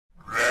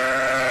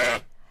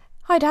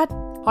Hi, Dad.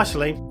 Hi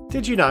Celine,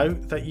 did you know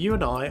that you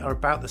and I are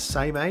about the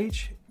same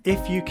age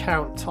if you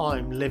count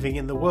time living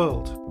in the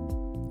world?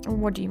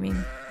 What do you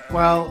mean?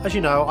 Well, as you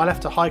know, I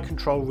left a high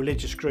control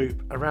religious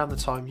group around the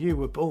time you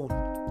were born.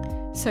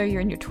 So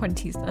you're in your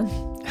 20s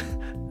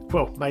then?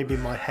 Well, maybe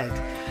in my head.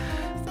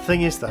 The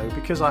thing is though,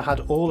 because I had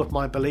all of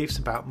my beliefs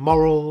about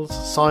morals,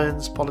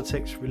 science,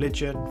 politics,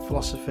 religion,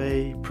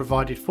 philosophy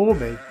provided for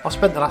me, I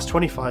spent the last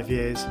 25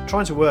 years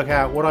trying to work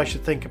out what I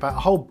should think about a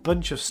whole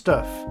bunch of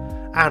stuff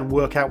and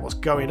work out what's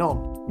going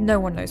on. No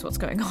one knows what's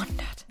going on,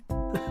 Dad.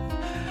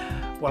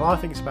 Well, I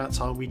think it's about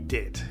time we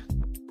did.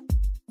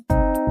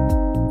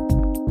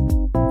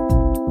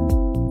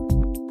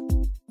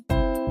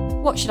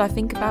 What Should I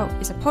Think About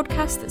is a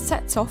podcast that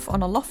sets off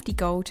on a lofty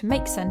goal to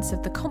make sense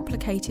of the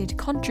complicated,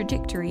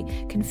 contradictory,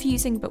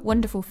 confusing but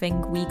wonderful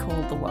thing we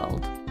call the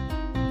world.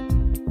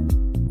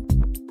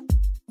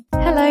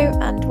 Hello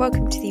and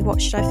welcome to the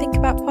What Should I Think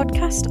About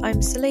podcast.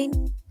 I'm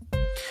Celine.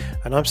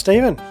 And I'm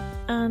Stephen.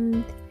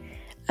 And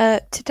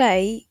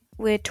today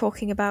we're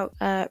talking about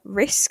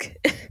risk.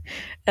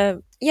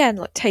 And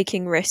like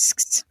taking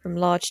risks from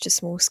large to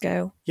small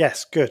scale.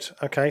 Yes, good.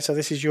 Okay, so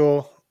this is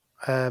your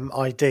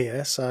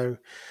idea. So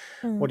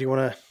how do you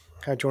want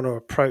to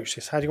approach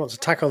this? How do you want to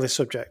tackle this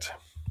subject?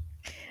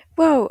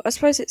 Well, I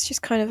suppose it's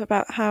just kind of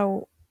about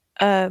how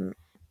I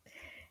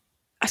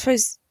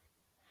suppose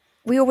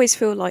we always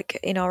feel like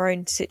in our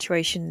own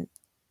situation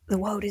the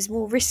world is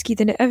more risky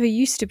than it ever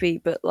used to be,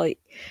 but like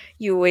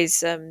you always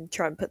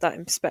try and put that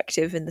in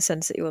perspective in the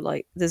sense that you're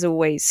like there's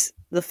always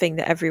the thing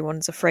that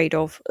everyone's afraid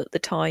of at the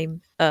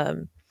time,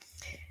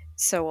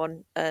 so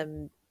on,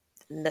 and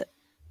that,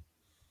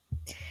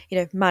 you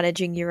know,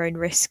 managing your own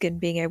risk and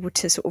being able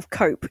to sort of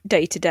cope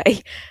day to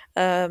day.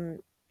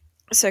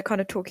 So kind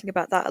of talking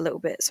about that a little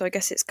bit. So I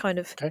guess it's kind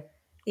of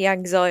the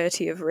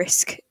anxiety of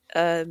risk.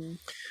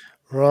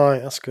 Right,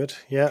 that's good.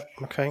 Yeah,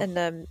 okay.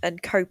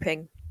 And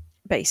coping,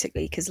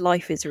 basically, because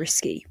life is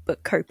risky,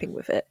 but coping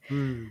with it.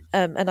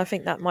 And I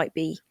think that might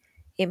be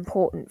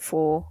important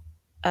for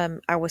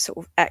our sort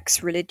of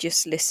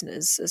ex-religious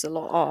listeners, as a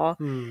lot are,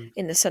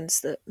 in the sense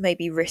that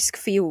maybe risk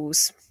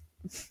feels,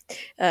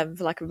 for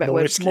lack of a better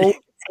word, more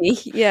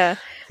risky. Yeah.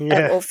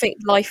 Or think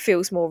life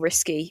feels more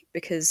risky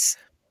because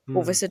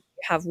all of a sudden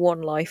you have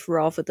one life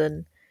rather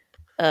than,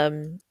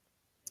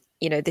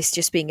 this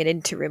just being an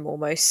interim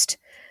almost,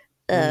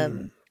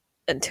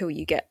 until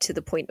you get to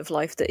the point of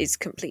life that is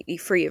completely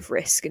free of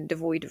risk and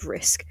devoid of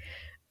risk.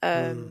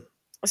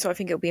 So I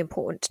think it'll be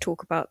important to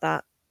talk about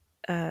that,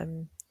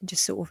 and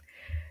just sort of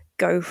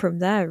go from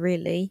there,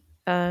 really.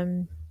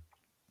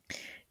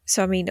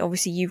 So, I mean,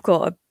 obviously you've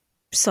got a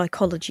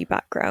psychology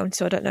background,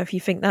 so I don't know if you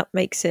think that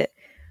makes it.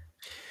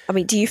 I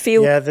mean, do you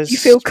feel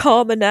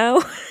calmer now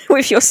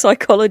with your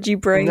psychology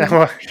brain?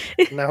 Now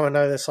I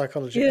know the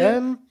psychology.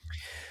 Yeah.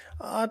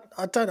 I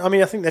don't. I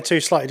mean, I think they're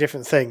two slightly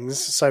different things.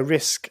 So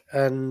risk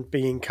and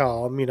being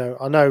calm. You know,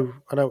 I know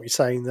what you're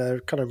saying. They're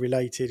kind of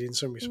related in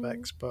some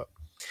respects, but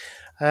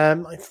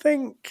I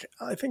think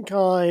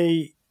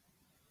I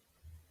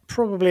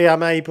probably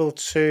am able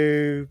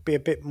to be a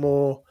bit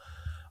more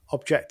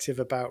objective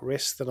about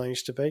risk than I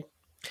used to be.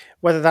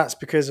 Whether that's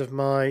because of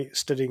my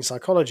studying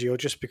psychology or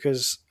just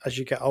because as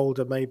you get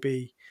older,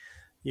 maybe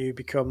you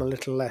become a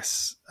little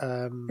less.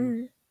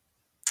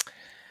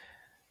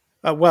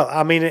 Well,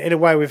 I mean, in a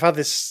way, we've had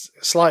this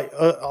slight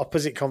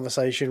opposite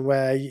conversation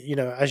where, you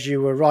know, as you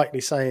were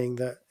rightly saying,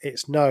 that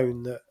it's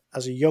known that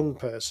as a young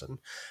person,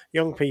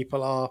 young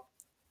people are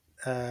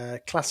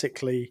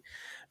classically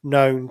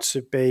known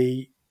to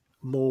be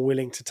more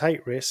willing to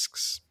take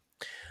risks.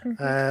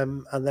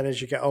 And then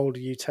as you get older,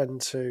 you tend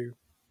to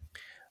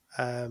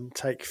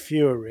take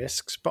fewer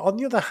risks. But on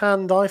the other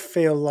hand, I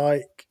feel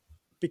like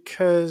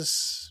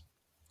because...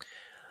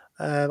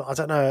 I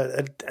don't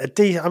know.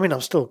 I mean,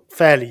 I'm still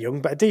fairly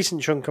young, but a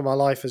decent chunk of my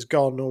life has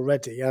gone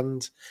already,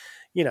 and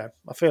you know,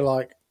 I feel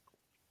like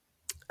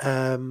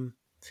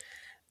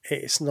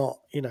it's not.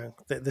 You know,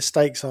 the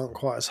stakes aren't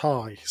quite as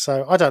high.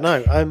 So I don't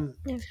know.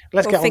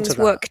 Let's get on to that. Things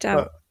worked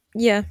out.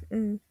 Yeah.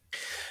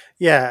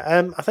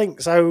 Yeah. I think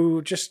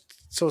so. Just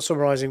sort of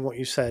summarising what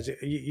you said.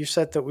 You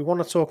said that we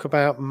want to talk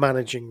about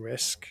managing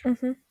risk,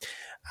 and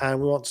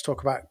we want to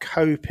talk about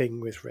coping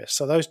with risk.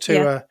 So those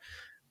two are,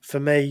 for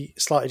me,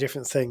 slightly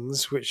different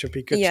things, which would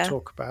be good to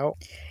talk about.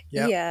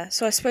 Yeah.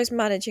 So I suppose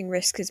managing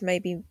risk is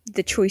maybe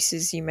the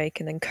choices you make,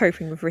 and then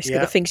coping with risk are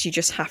the things you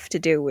just have to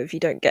deal with. You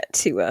don't get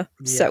to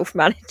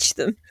self-manage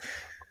them.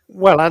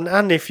 Well,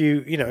 and if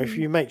if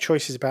you make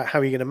choices about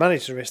how you're going to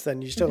manage the risk,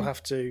 then you still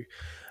have to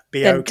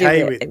be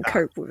okay with it and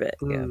cope with it.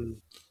 Yeah.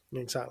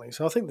 Exactly.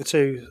 So I think the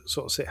two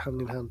sort of sit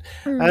hand in hand.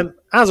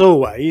 As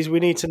always, we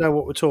need to know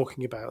what we're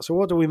talking about. So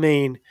what do we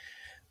mean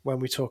when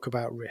we talk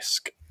about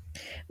risk?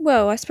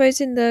 Well, I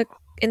suppose in the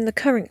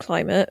current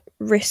climate,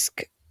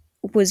 risk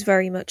was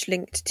very much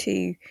linked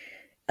to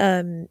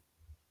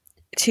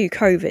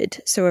COVID.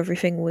 So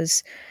everything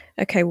was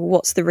okay. Well,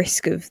 what's the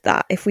risk of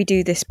that? If we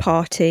do this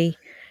party,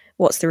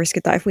 what's the risk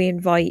of that? If we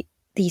invite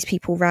these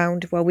people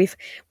round, well, we've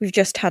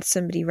just had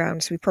somebody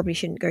round, so we probably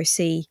shouldn't go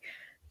see,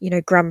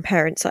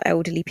 grandparents or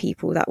elderly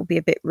people, that would be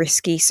a bit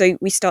risky. So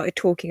we started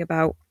talking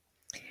about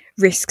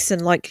risks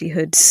and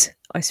likelihoods,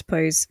 I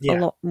suppose, a Yeah.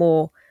 lot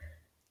more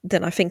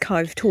than I think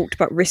I've talked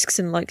about risks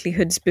and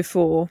likelihoods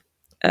before.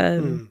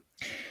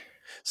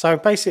 So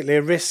basically,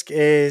 a risk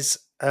is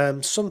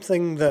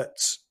something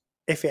that,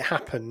 if it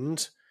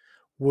happened,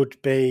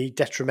 would be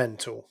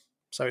detrimental.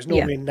 So it's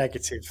Yeah. normally a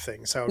negative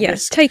thing. So a Yeah.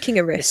 risk Taking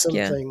a is risk.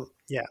 Yeah. something,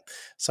 yeah.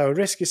 So a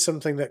risk is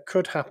something that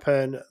could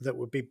happen that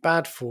would be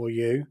bad for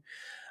you,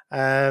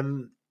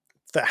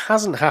 that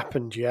hasn't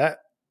happened yet,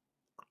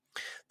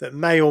 that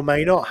may or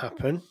may not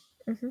happen,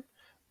 Mm-hmm.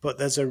 but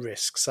there's a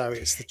risk. So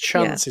it's the Yeah.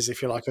 chances,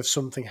 if you like, of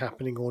something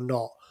happening or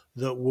not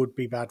that would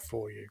be bad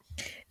for you.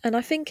 And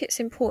I think it's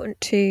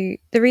important to.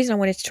 The reason I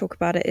wanted to talk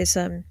about it is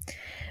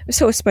we've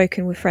sort of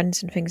spoken with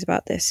friends and things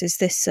about this. Is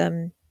this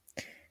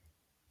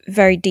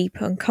very deep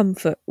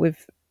uncomfort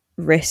with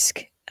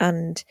risk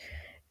and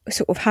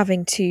sort of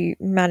having to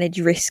manage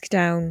risk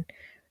down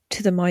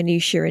to the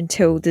minutiae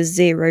until there's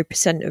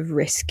 0% of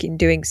risk in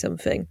doing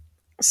something.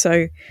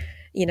 So,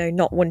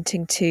 not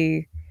wanting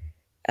to,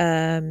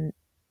 I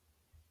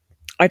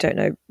don't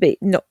know, but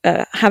not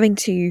having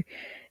to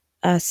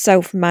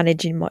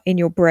self-manage in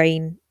your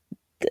brain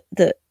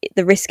that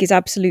the risk is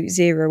absolute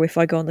zero if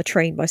I go on the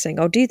train by saying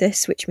I'll do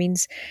this, which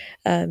means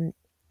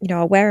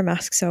I'll wear a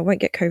mask so I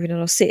won't get COVID, and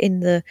I'll sit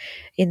in the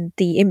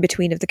in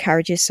between of the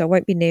carriages so I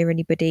won't be near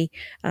anybody,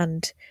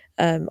 and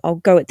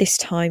I'll go at this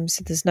time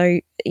so there's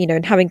no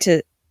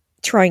and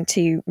trying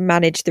to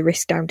manage the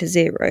risk down to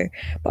zero.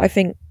 But I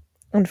think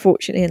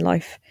unfortunately in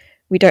life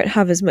we don't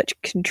have as much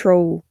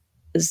control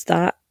as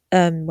that,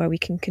 where we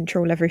can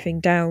control everything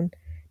down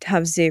to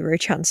have zero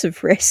chance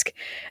of risk.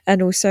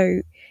 And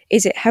also,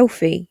 is it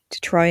healthy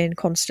to try and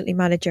constantly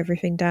manage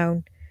everything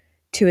down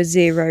to a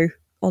zero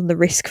on the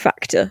risk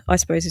factor, I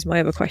suppose, is my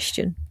other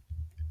question.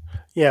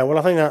 Yeah, well,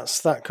 I think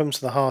that comes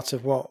to the heart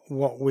of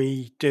what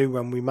we do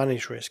when we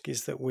manage risk,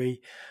 is that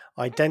we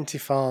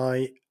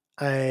identify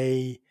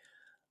a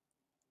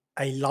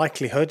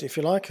likelihood, if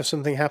you like, of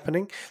something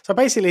happening. So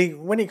basically,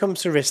 when it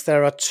comes to risk,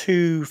 there are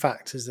two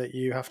factors that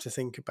you have to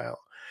think about,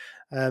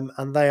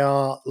 and they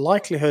are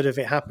likelihood of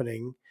it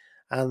happening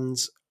and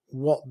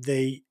what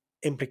the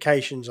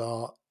implications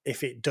are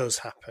if it does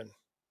happen.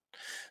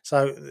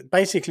 So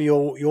basically,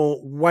 you're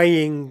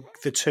weighing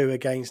the two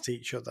against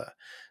each other.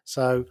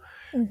 So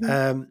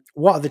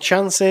what are the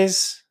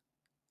chances?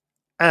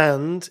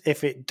 And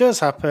if it does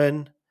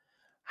happen,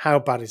 how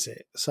bad is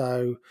it?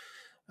 So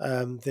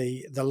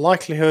the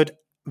likelihood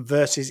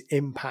versus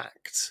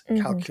impact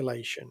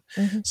calculation.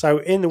 So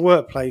in the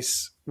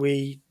workplace,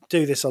 we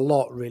do this a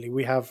lot. Really,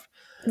 we have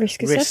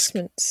risk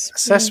assessments.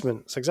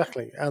 Assessments,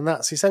 exactly, and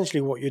that's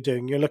essentially what you're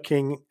doing. You're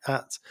looking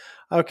at,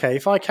 okay,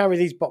 if I carry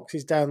these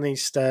boxes down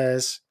these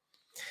stairs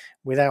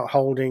without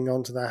holding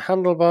onto their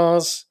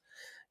handlebars,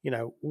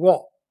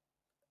 what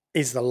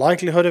is the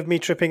likelihood of me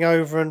tripping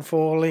over and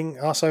falling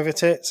arse over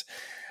tits,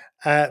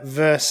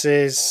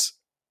 versus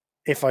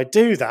if I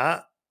do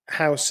that,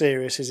 how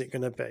serious is it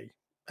going to be?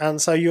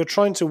 And so you're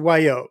trying to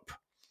weigh up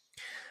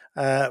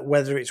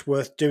whether it's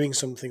worth doing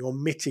something or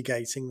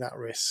mitigating that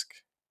risk.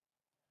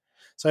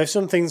 So if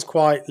something's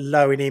quite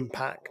low in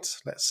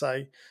impact, let's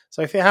say,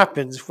 so if it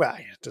happens, well,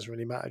 it doesn't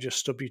really matter, just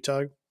stub your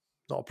toe,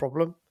 not a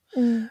problem.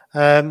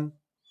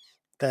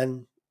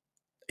 Then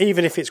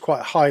even if it's quite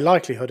a high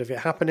likelihood of it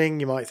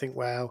happening, you might think,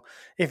 well,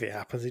 if it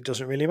happens, it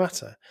doesn't really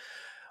matter.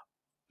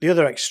 The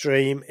other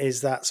extreme is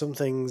that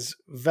something's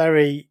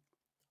very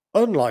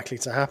unlikely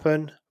to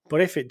happen, but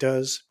if it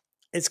does,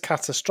 it's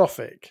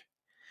catastrophic.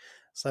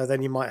 So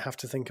then you might have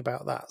to think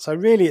about that. So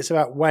really, it's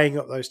about weighing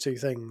up those two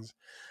things.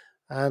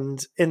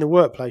 And in the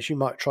workplace, you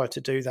might try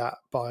to do that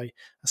by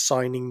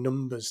assigning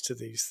numbers to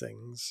these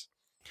things.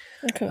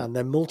 Okay. And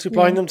then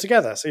multiplying them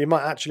together. So you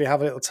might actually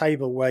have a little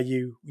table where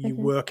you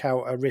work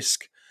out a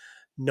risk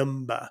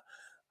number,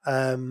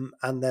 and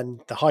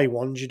then the high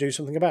ones you do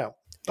something about.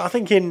 But I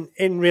think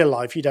in real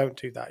life, you don't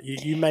do that.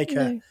 You make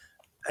an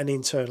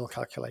internal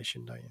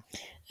calculation, don't you?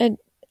 And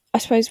I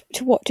suppose,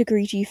 to what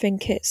degree do you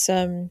think it's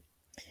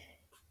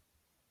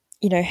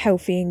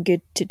healthy and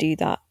good to do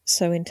that?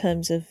 So in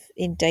terms of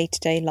in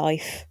day-to-day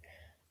life,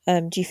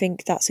 do you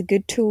think that's a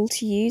good tool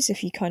to use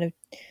if you kind of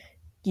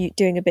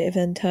doing a bit of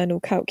internal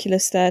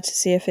calculus there to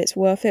see if it's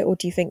worth it, or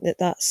do you think that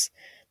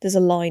there's a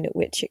line at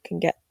which it can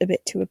get a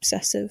bit too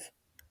obsessive?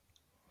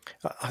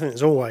 I think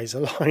there's always a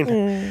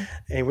line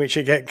in which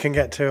it can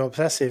get too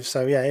obsessive.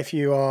 So yeah, if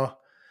you are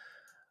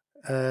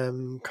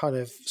kind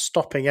of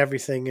stopping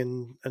everything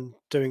and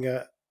doing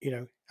a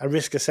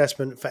risk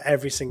assessment for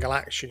every single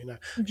action,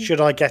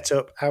 should I get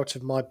up out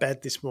of my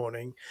bed this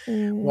morning?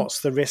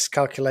 What's the risk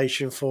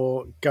calculation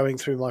for going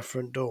through my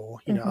front door?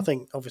 I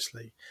think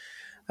obviously,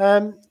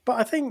 but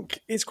I think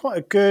it's quite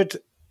a good.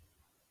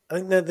 I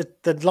think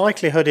the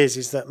likelihood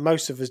is that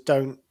most of us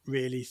don't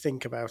really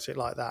think about it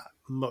like that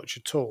much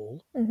at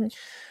all.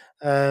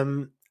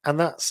 And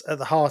that's at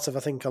the heart of,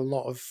 I think, a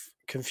lot of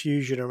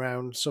confusion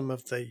around some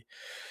of the,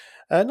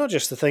 not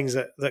just the things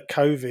that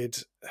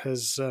COVID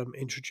has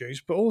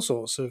introduced, but all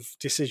sorts of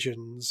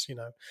decisions,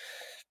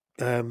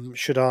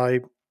 Should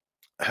I?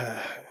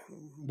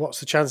 What's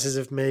the chances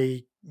of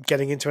me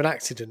getting into an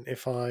accident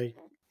if I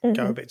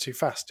go a bit too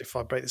fast? If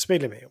I break the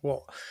speed limit?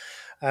 What?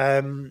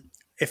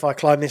 If I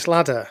climb this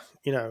ladder,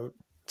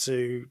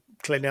 to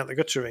clean out the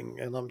guttering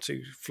and I'm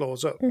 2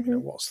 floors up,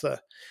 what's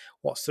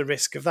the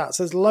risk of that?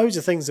 So there's loads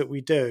of things that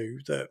we do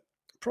that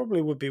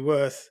probably would be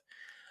worth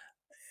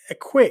a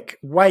quick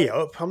weigh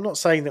up. I'm not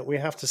saying that we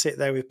have to sit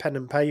there with pen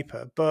and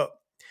paper, but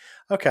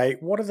okay,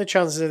 what are the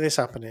chances of this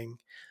happening?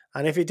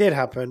 And if it did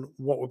happen,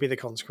 what would be the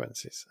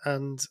consequences?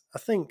 And I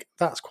think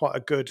that's quite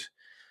a good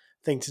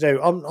thing to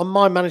do. On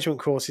my management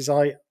courses,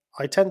 I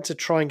tend to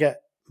try and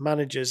get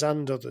managers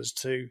and others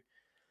to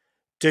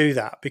do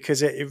that,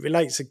 because it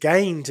relates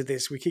again to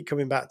this. We keep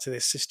coming back to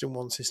this system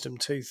 1, system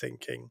 2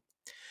 thinking,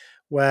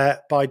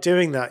 where by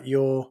doing that,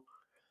 you're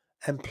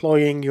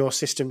employing your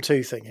system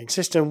 2 thinking.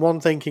 System 1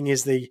 thinking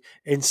is the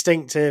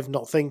instinctive,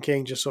 not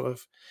thinking, just sort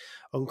of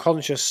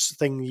unconscious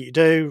thing you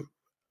do.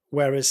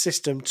 Whereas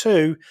system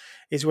 2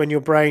 is when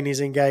your brain is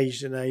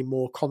engaged in a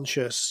more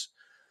conscious,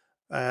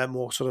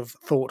 more sort of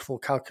thoughtful,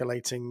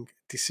 calculating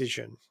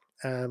decision.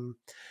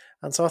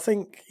 And so I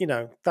think,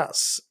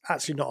 that's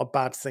actually not a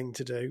bad thing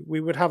to do.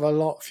 We would have a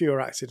lot fewer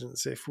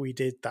accidents if we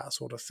did that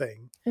sort of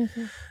thing.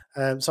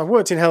 So I've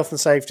worked in health and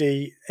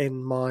safety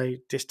in my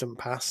distant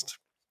past.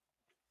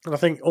 And I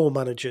think all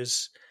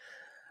managers,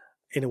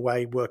 in a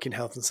way, work in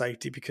health and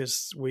safety,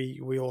 because we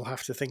all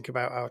have to think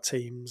about our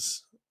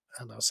teams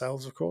and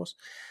ourselves, of course.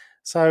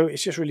 So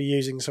it's just really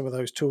using some of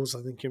those tools,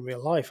 I think, in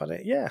real life. And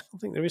I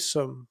think there is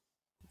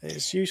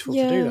it's useful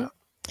to do that.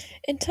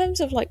 In terms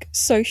of like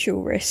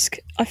social risk,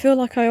 I feel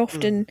like I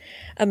often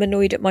am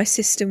annoyed at my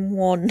system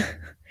 1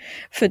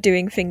 for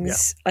doing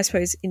things, I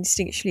suppose,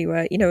 instinctually,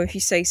 where, if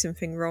you say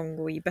something wrong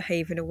or you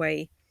behave in a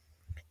way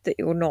that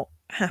you're not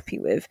happy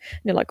with,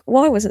 and you're like,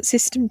 why wasn't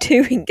system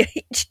 2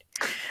 engaged?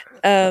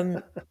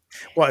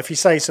 Well, if you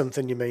say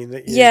something, you mean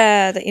that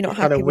that you're not happy with.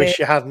 I kind of wish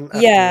you hadn't.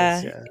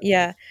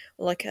 Yeah.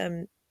 Like,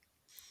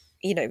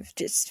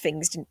 just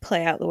things didn't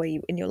play out the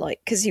way and you're like,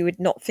 because you were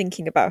not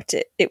thinking about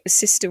it. It was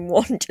system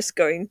 1 just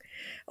going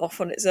off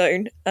on its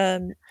own.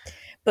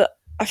 But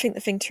I think the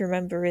thing to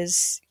remember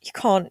is you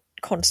can't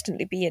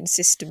constantly be in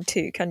system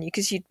 2, can you?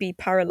 Because you'd be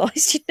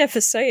paralyzed. You'd never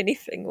say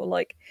anything, or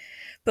like.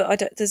 But I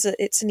don't.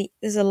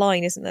 There's a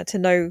line, isn't there, to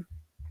know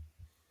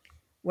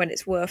when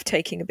it's worth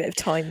taking a bit of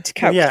time to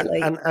calculate.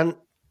 Yeah, and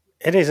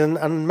it is,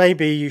 and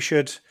maybe you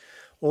should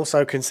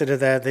also consider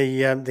there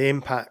the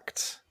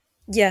impact.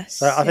 Yes.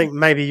 So I think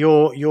maybe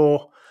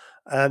your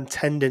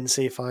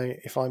tendency,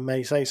 if I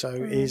may say so,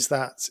 is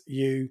that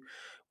you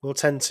will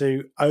tend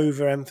to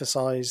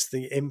overemphasize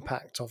the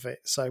impact of it.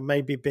 So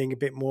maybe being a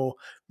bit more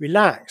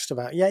relaxed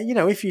about,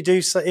 if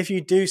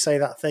you do say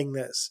that thing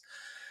that's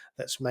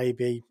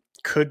maybe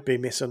could be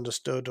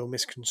misunderstood or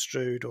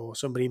misconstrued, or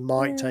somebody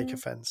might take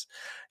offense.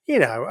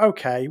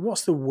 Okay,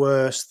 what's the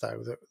worst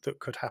though that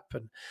could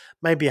happen?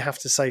 Maybe you have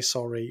to say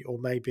sorry, or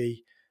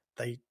maybe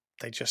they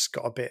just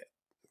got a bit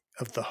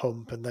of the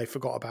hump and they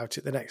forgot about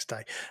it the next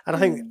day. And I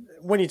think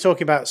when you're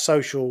talking about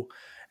social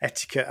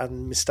etiquette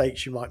and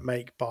mistakes you might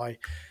make by,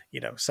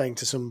 saying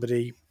to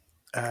somebody,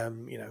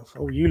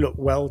 oh, you look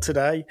well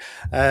today,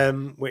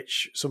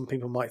 which some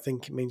people might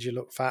think it means you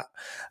look fat.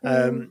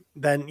 Then,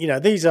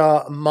 these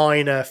are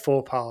minor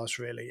faux pas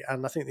really.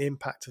 And I think the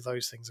impact of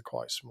those things are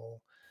quite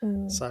small.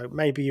 So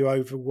maybe you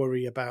over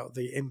worry about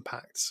the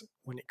impacts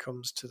when it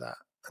comes to that.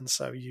 And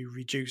so you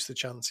reduce the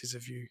chances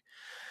of you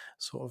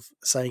sort of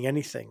saying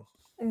anything.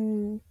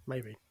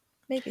 Maybe.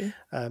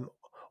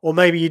 Or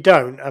maybe you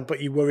don't,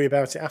 but you worry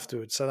about it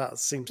afterwards. So that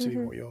seems to be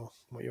what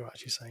you're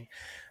actually saying.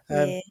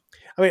 I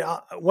mean,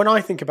 when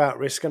I think about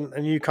risk,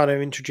 and you kind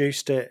of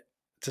introduced it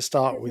to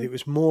start with, it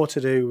was more to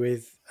do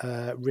with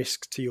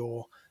risk to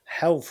your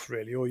health,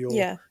 really, or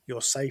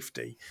your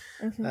safety.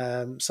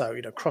 So,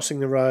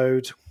 crossing the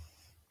road,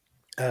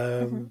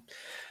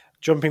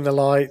 jumping the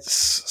lights,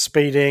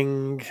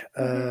 speeding,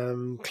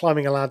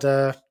 climbing a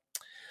ladder,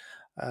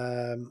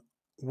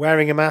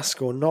 wearing a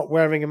mask or not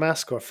wearing a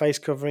mask, or a face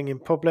covering in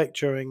public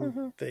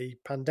during the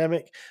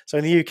pandemic. So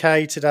in the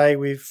UK today,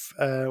 we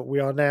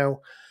are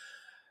now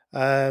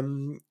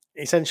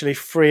essentially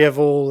free of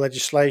all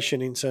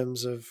legislation in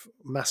terms of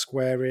mask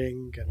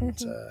wearing and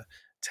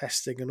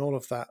testing and all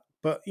of that.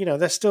 But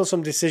there's still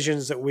some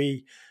decisions that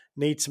we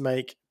need to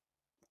make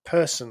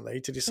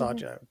personally to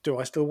decide. Do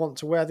I still want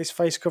to wear this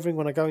face covering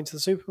when I go into the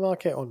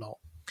supermarket or not?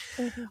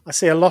 I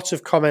see a lot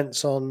of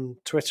comments on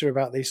Twitter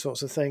about these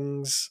sorts of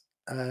things.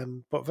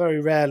 But very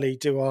rarely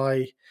do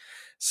I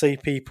see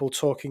people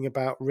talking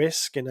about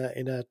risk in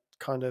a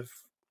kind of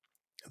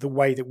the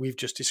way that we've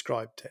just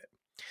described it.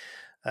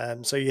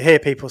 So you hear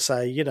people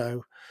say,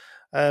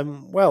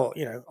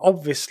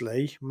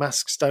 obviously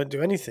masks don't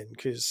do anything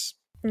because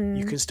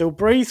you can still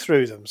breathe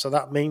through them. So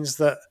that means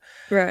that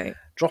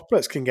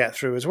droplets can get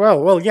through as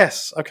well. Well,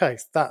 yes, okay,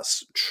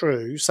 that's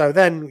true. So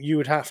then you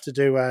would have to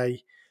do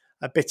a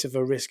bit of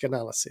a risk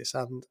analysis.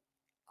 And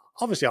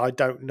obviously, I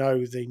don't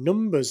know the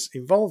numbers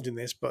involved in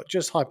this, but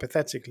just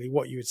hypothetically,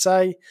 what you would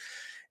say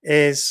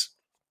is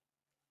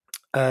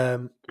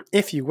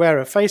if you wear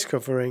a face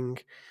covering,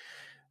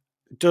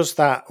 does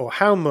that, or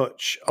how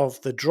much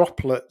of the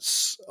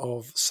droplets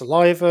of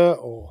saliva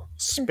or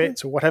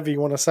spit or whatever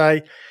you want to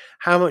say,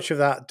 how much of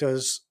that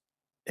does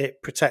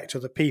it protect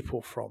other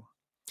people from?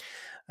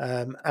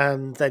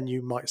 And then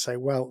you might say,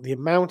 well, the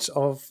amount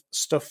of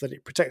stuff that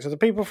it protects other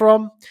people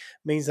from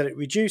means that it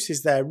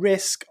reduces their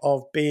risk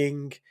of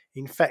being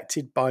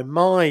infected by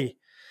my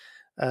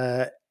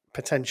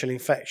potential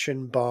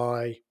infection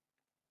by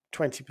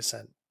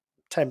 20%,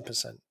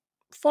 10%,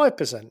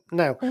 5%.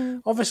 Now,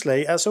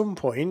 obviously, at some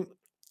point,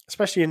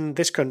 especially in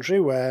this country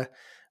where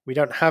we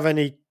don't have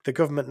the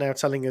government now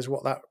telling us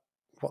what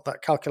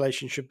that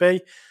calculation should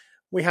be,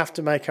 we have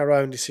to make our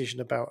own decision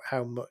about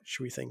how much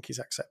we think is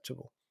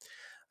acceptable.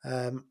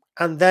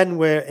 And then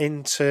we're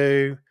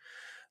into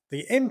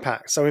the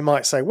impact. So we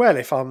might say, well,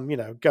 if I'm,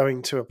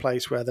 going to a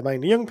place where they're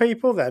mainly young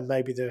people, then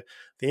maybe the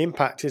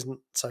impact isn't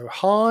so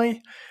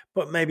high.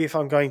 But maybe if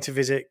I'm going to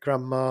visit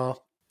grandma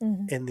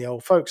in the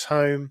old folks'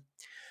 home,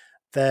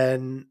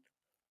 then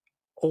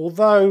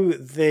although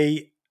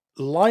the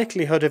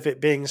likelihood of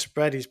it being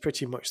spread is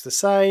pretty much the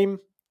same,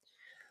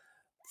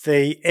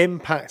 the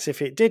impact,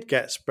 if it did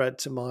get spread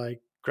to my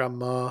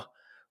grandma,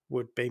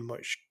 would be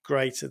much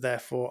greater.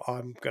 Therefore,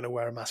 I'm going to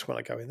wear a mask when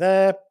I go in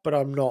there, but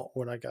I'm not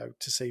when I go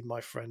to see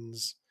my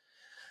friends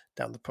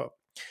down the pub.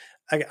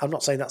 I'm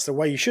not saying that's the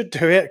way you should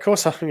do it, of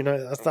course. That's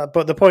that.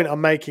 But the point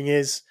I'm making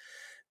is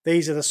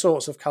these are the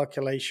sorts of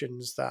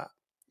calculations that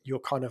you're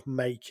kind of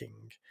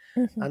making,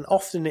 and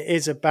often it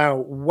is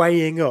about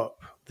weighing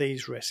up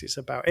these risks. It's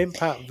about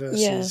impact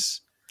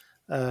versus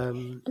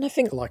and I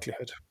think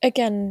likelihood.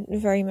 Again,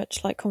 very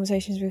much like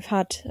conversations we've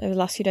had over the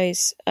last few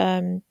days.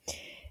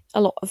 A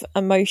lot of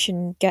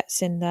emotion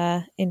gets in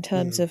there in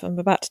terms of, I'm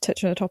about to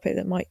touch on a topic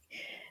that might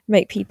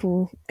make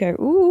people go,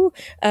 ooh.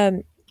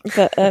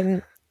 But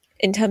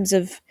in terms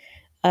of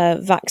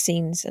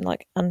vaccines and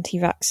like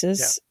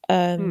anti-vaxxers,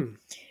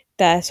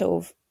 they're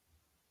sort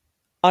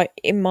of,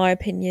 in my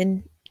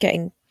opinion,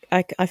 getting,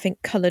 I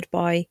think, coloured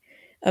by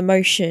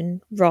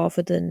emotion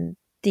rather than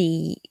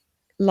the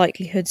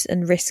likelihoods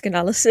and risk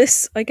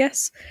analysis, I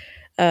guess.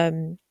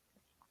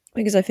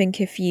 Because I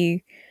think if you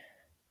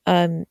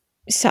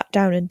sat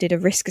down and did a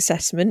risk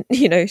assessment,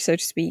 so to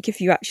speak, if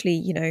you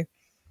actually,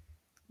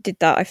 did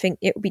that, I think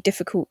it would be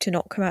difficult to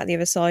not come out the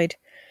other side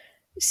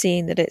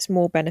seeing that it's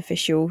more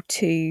beneficial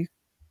to,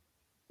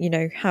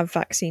 have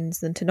vaccines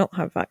than to not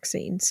have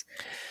vaccines.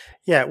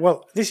 Yeah,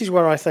 well, this is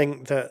where I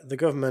think that the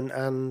government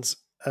and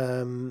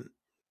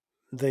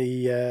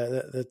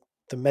the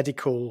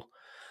medical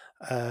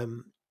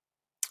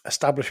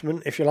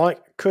establishment, if you like,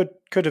 could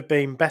have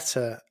been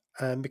better,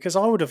 because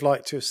I would have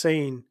liked to have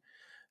seen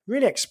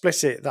really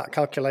explicit that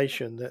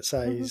calculation that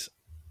says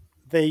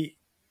the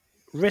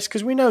risk,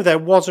 because we know there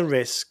was a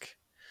risk.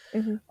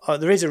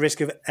 There is a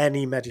risk of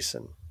any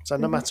medicine. So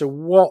no matter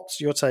what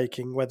you're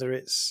taking, whether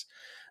it's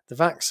the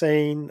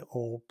vaccine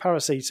or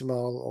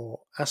paracetamol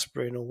or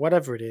aspirin or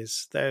whatever it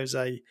is, there's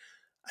a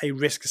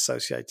risk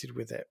associated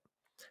with it.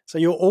 So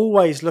you're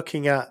always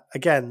looking at,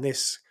 again,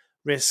 this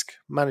risk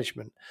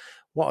management.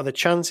 What are the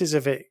chances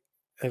of it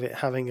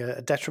having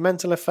a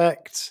detrimental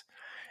effect?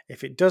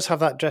 If it does have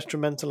that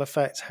detrimental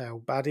effect, how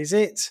bad is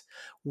it?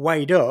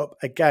 Weighed up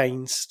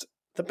against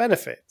the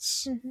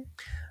benefits.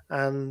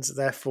 And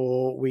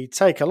therefore, we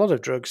take a lot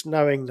of drugs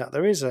knowing that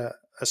there is a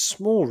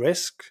small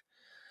risk,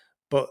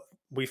 but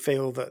we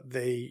feel that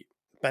the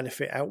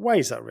benefit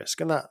outweighs that risk.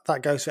 And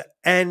that goes for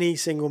any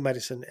single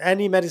medicine,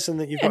 any medicine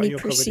that you've got in your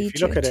cupboard. If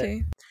you look at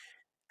it,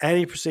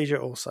 any procedure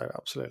also,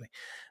 absolutely.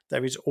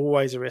 There is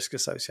always a risk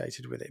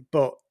associated with it.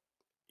 But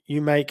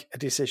you make a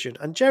decision.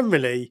 And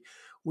generally,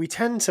 we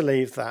tend to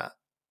leave that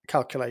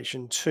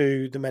calculation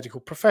to the medical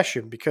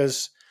profession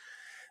because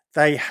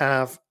they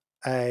have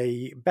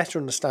a better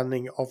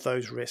understanding of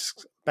those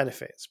risks,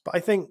 benefits. But I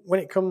think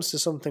when it comes to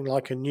something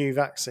like a new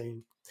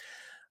vaccine,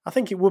 I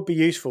think it would be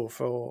useful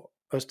for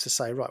us to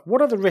say, right,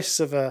 what are the risks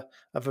of a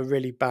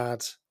really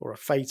bad or a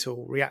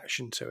fatal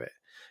reaction to it?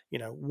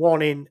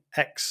 1 in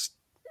X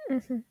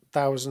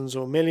thousands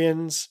or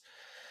millions.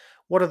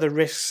 What are the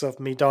risks of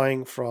me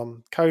dying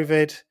from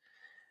COVID?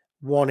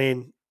 1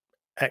 in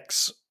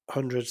X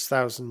hundreds,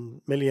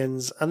 thousand,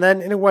 millions. And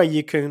then in a way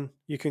you can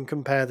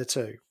compare the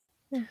two.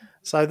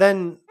 So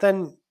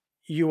then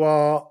you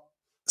are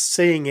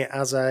seeing it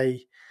as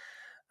a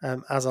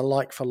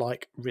like for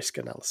like risk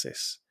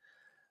analysis.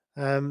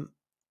 And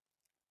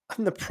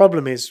the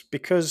problem is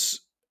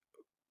because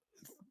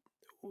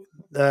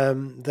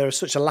there is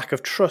such a lack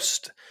of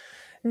trust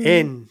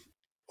in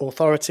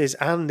authorities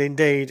and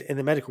indeed in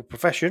the medical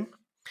profession,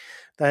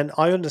 then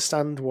I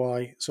understand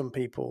why some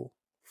people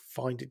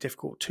find it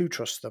difficult to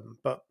trust them.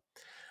 But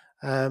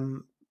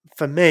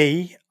for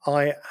me,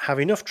 I have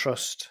enough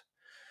trust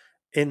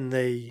in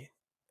the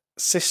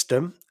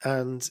system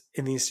and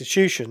in the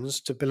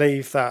institutions to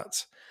believe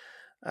that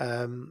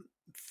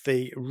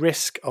the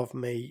risk of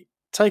me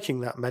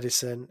taking that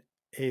medicine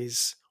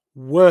is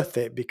worth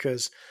it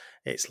because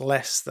it's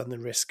less than the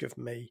risk of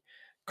me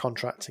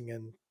contracting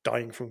and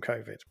dying from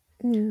COVID.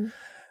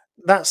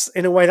 that's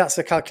in a way that's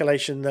the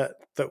calculation that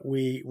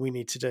we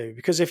need to do,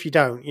 because if you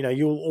don't,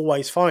 you'll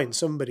always find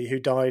somebody who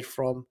died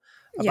from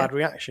a Yeah. bad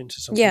reaction to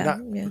something. Yeah.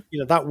 That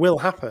Yeah. that will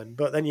happen,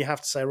 but then you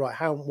have to say, right,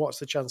 what's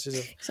the chances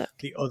of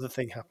Exactly. the other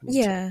thing happening too?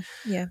 Yeah.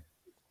 Yeah.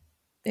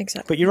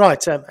 Exactly. But you're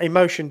right,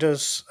 emotion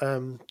does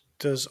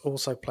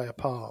also play a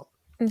part.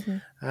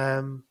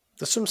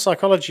 There's some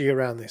psychology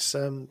around this.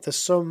 There's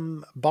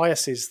some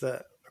biases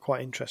that are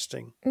quite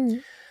interesting.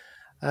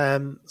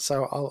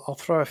 So I'll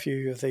throw a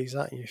few of these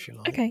at you if you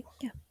like. Okay.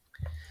 Yeah.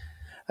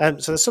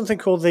 So there's something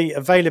called the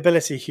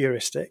availability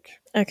heuristic.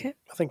 Okay.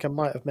 I think I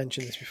might have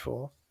mentioned this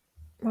before.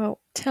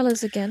 Well, tell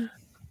us again.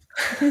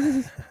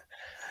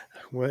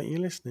 Weren't you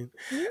listening?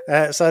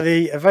 So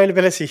the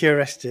availability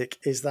heuristic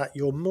is that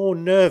you're more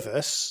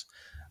nervous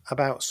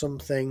about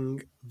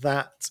something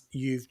that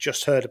you've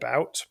just heard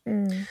about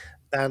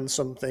than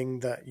something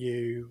that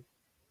you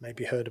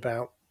maybe heard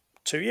about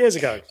 2 years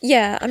ago.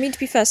 Yeah, I mean, to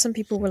be fair, some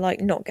people were like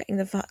not getting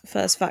the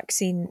first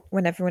vaccine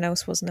when everyone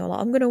else was, and they were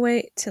like, I'm going to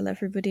wait till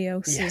everybody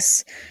else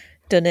has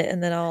done it,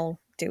 and then I'll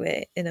do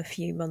it in a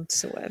few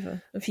months or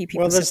whatever. A few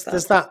people said that.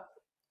 There's that.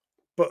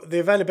 But the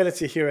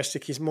availability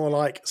heuristic is more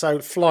like, so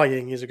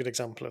flying is a good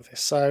example of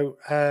this. So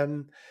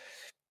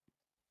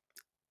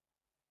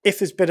if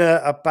there's been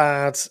a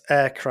bad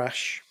air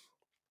crash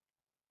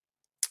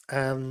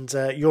and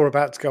you're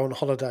about to go on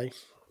holiday,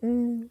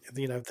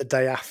 the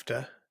day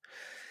after,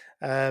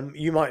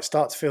 you might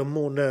start to feel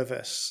more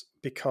nervous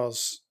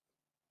because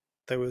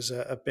there was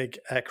a big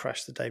air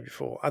crash the day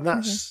before. And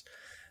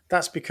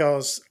that's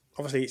because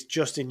obviously it's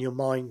just in your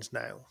mind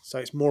now, so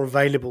it's more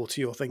available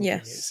to your thinking.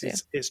 Yes,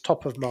 it's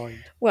top of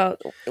mind. Well,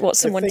 what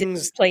someone did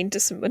explain to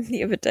someone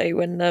the other day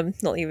when not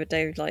the other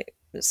day, like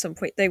at some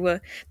point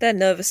they're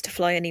nervous to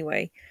fly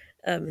anyway.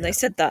 They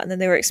said that, and then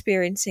they were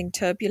experiencing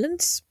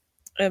turbulence.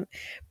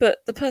 But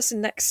the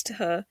person next to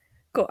her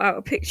got out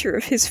a picture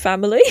of his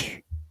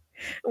family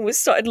and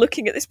started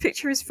looking at this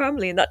picture of his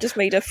family, and that just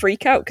made her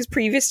freak out, because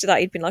previous to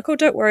that he'd been like, oh,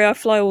 don't worry, I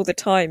fly all the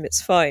time,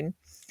 it's fine.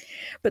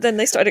 But then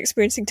they started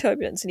experiencing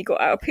turbulence, and he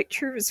got out a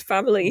picture of his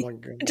family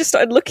and just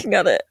started looking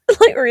at it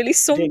like really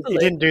somberly. He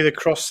didn't do the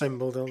cross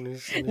symbol on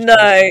his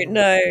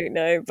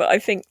No. But I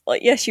think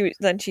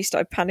she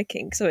started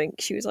panicking, because I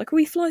think she was like, oh,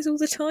 he flies all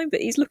the time,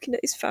 but he's looking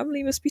at his family,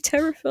 he must be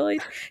terrified.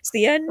 It's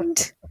the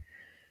end.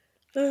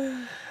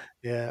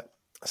 Yeah.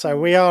 So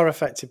we are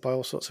affected by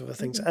all sorts of other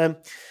things.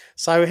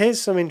 So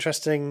here's some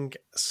interesting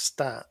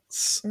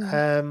stats.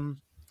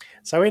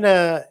 So in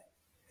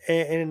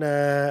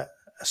a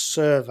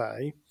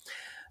survey,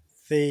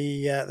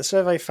 the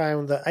survey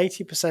found that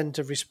 80%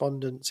 of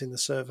respondents in the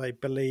survey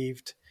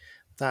believed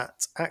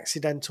that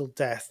accidental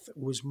death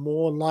was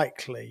more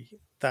likely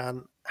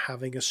than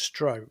having a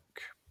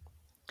stroke.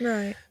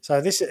 Right. So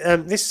this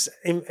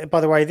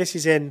by the way, this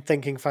is in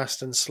Thinking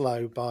Fast and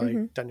Slow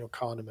by Daniel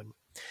Kahneman,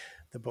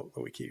 the book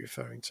that we keep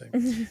referring to.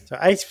 So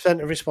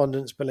 80% of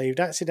respondents believed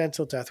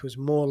accidental death was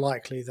more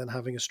likely than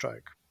having a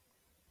stroke.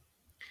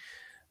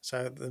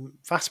 So the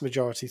vast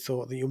majority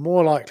thought that you're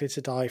more likely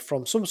to die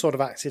from some sort of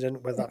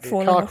accident, whether that be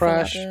a car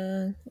crash,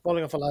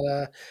 falling off a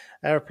ladder,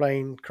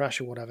 airplane crash,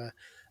 or whatever.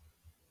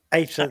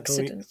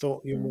 80%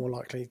 thought you're more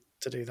likely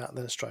to do that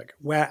than a stroke.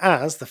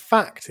 Whereas the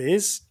fact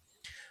is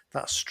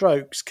that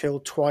strokes kill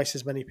twice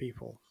as many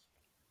people.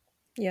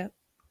 Yeah.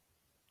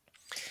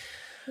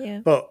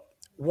 But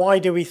why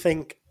do we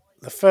think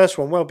the first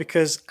one? Well,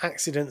 because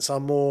accidents are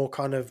more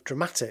kind of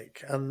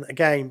dramatic. And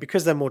again,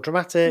 because they're more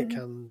dramatic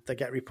and they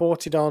get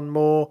reported on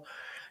more,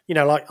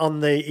 like on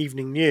the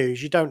evening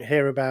news, you don't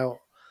hear about,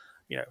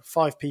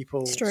 5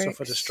 people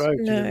suffered a stroke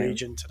in the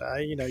region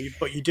today,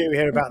 but you do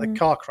hear about the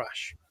car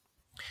crash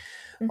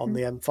on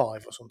the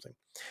M5 or something.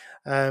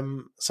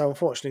 So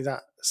unfortunately,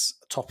 that's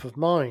top of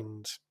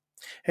mind.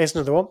 Here's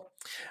another one.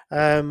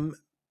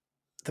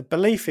 The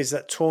belief is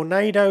that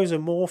tornadoes are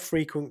more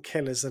frequent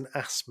killers than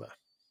asthma.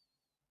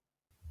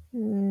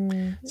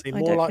 So you're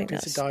more likely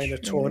to die in a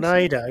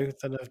tornado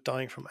than of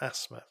dying from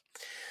asthma.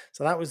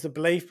 So that was the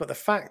belief, but the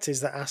fact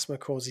is that asthma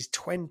causes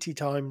 20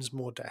 times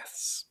more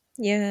deaths.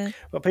 Yeah.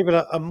 But people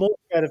are more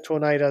scared of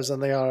tornadoes than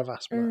they are of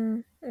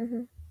asthma.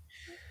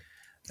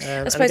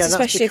 I suppose,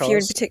 especially if you're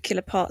in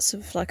particular parts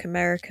of like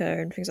America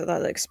and things like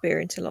that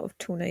experience a lot of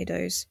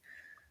tornadoes.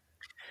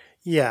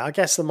 Yeah, I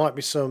guess there might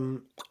be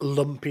some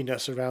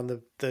lumpiness around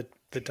the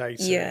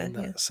data in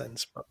that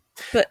sense. But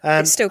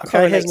it still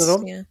correlates. Here's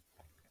another one.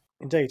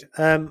 Indeed.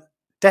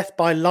 Death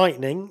by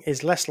lightning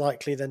is less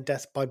likely than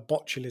death by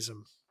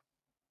botulism.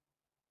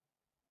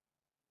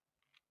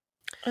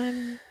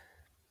 I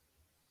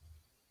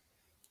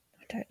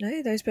don't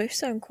know. Those both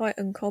sound quite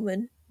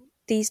uncommon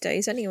these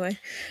days anyway.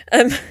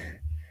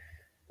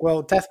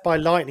 Well, death by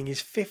lightning is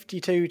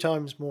 52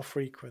 times more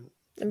frequent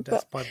than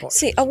death by botulism.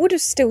 See, I would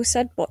have still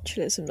said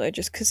botulism though,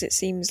 just because it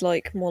seems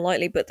like more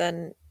likely, but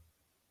then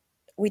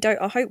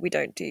I hope we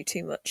don't do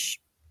too much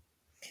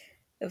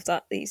of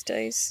that these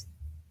days.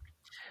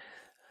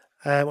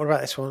 What about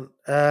this one?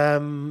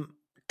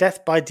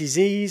 Death by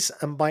disease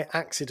and by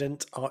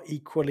accident are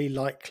equally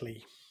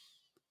likely.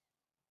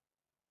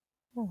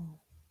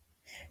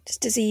 Does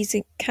disease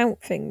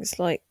count things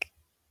like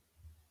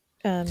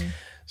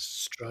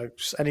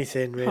Strokes,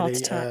 anything heart really,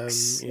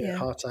 attacks. Yeah.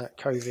 heart attack,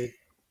 COVID,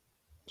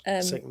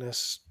 Um,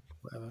 sickness,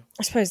 whatever.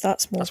 I suppose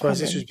that's I more suppose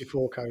this was common.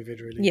 before COVID,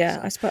 really.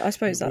 Yeah, So I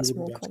suppose we that's wouldn't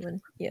more be able to.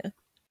 common. Yeah.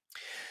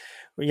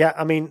 Well, yeah,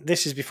 I mean,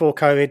 this is before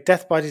COVID.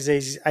 Death by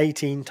disease is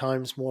 18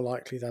 times more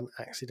likely than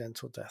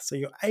accidental death. So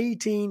you're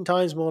 18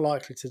 times more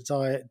likely to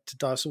die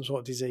of some sort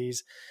of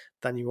disease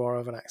than you are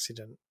of an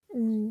accident.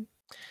 Mm.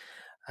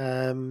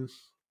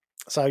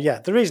 So yeah,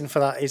 the reason for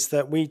that is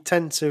that we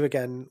tend to,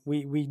 again,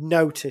 we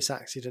notice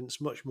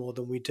accidents much more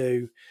than we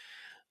do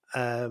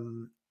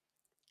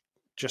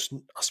just,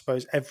 I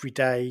suppose,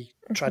 everyday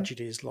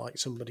tragedies like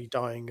somebody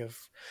dying of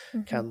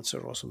cancer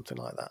or something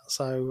like that.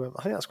 So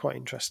I think that's quite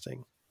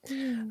interesting.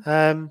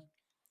 So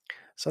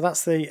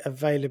that's the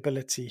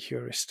availability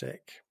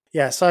heuristic.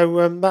 Yeah,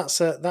 so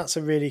that's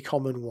a really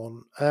common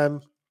one.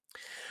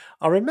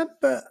 I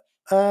remember.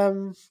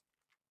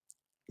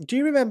 Do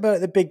you remember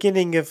at the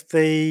beginning of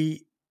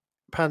the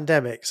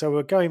pandemic? So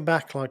we're going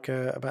back like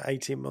about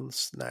 18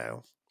 months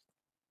now.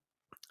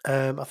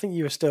 I think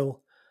you were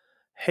still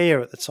here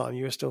at the time.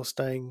 You were still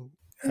staying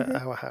at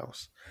our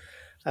house.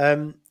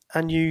 And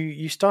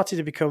you started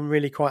to become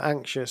really quite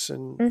anxious,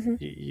 and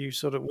you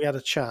sort of, we had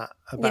a chat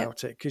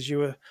about it because you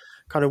were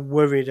kind of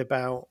worried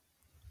about.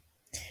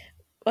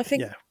 I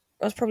think I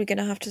was probably going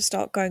to have to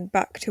start going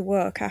back to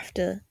work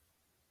after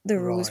the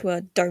rules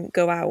were don't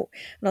go out,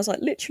 and I was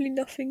like, literally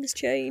nothing's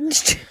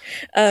changed,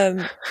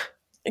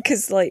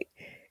 because like,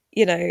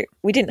 you know,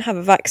 we didn't have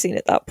a vaccine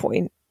at that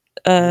point.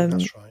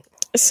 That's right.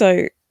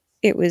 So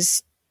it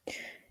was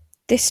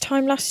this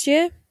time last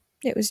year.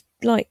 It was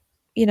like,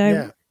 you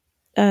know,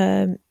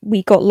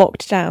 we got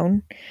locked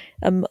down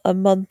a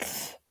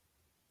month.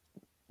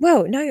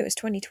 Well, no, it was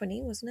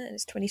 2020, wasn't it?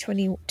 It's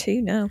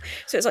 2022 now.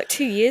 So it's like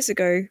 2 years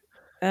ago.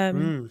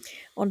 On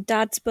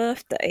Dad's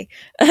birthday,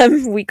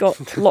 we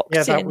got locked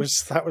in. That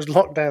was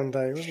lockdown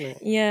day, wasn't it?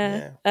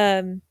 Yeah.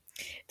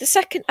 The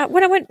second,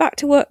 when I went back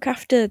to work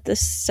after the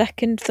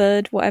second,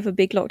 third, whatever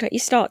big lockdown, you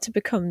start to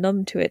become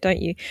numb to it,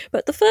 don't you?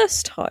 But the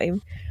first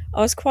time, I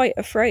was quite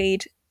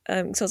afraid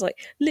because I was like,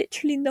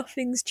 literally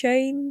nothing's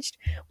changed.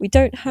 We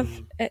don't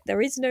have,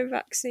 there is no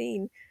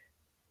vaccine.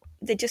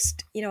 They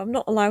just, you know, I'm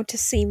not allowed to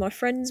see my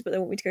friends, but they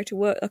want me to go to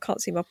work. I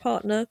can't see my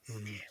partner.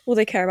 All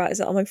they care about is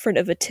that I'm in front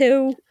of a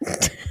till.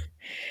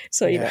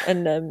 So, you know,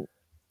 and,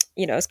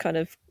 you know, it's kind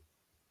of,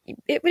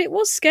 it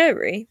was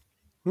scary.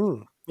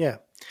 Yeah.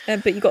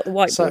 But you got the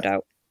whiteboard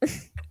out.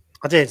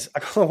 I did. I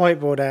got the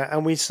whiteboard out,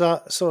 and we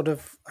sort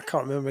of, I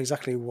can't remember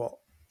exactly what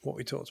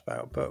we talked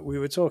about, but we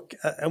were talking,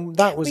 and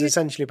that was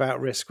essentially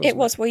about risk, wasn't it? It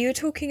was. Well, you were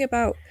talking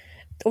about,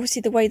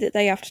 obviously, the way that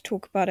they have to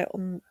talk about it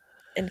on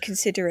and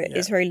consider it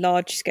is very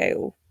large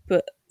scale,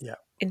 but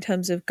in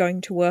terms of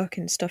going to work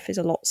and stuff is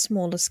a lot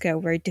smaller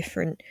scale, very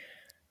different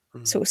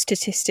sort of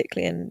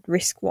statistically and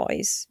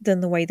risk-wise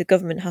than the way the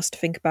government has to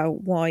think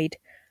about wide,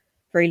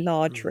 very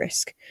large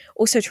risk.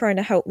 Also trying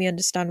to help me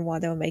understand why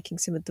they were making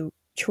some of the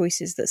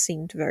choices that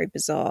seemed very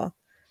bizarre.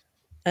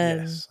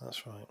 Yes,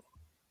 that's right.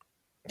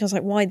 I was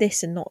like, why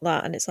this and not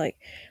that? And it's like,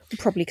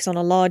 probably because on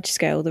a large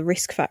scale, the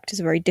risk factors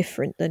are very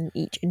different than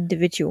each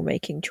individual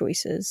making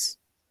choices.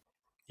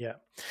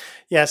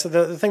 Yeah. So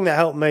the thing that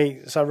helped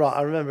me,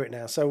 I remember it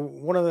now. So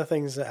one of the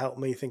things that helped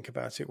me think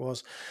about it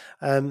was,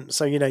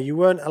 so, you know, you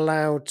weren't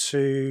allowed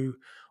to,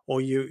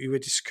 or you were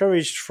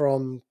discouraged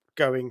from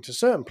going to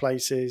certain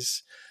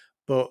places,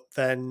 but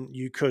then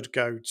you could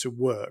go to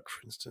work,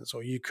 for instance,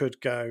 or you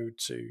could go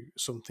to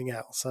something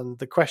else. And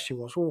the question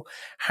was, well,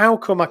 how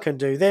come I can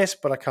do this,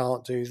 but I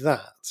can't do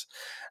that?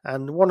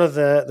 And one of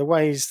the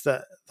ways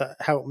that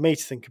helped me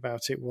to think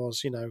about it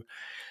was, you know,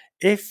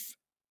 if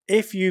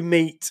you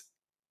meet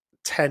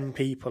 10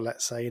 people,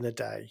 let's say, in a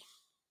day,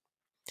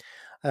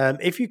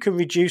 if you can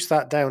reduce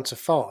that down to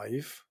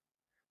 5,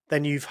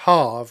 then you've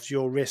halved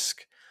your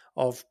risk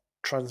of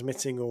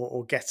transmitting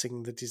or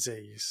getting the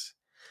disease.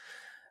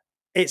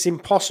 It's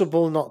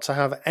impossible not to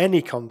have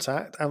any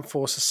contact, and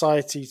for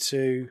society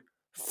to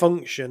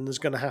function, there's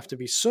going to have to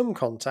be some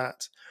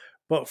contact.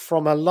 But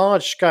from a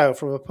large scale,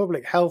 from a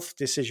public health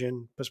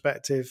decision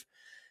perspective,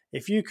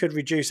 if you could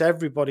reduce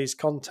everybody's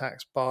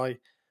contacts by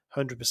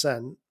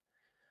 100%,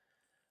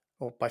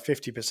 or by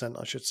 50%,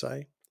 I should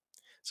say.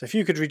 So if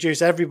you could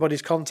reduce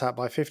everybody's contact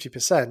by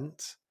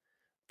 50%,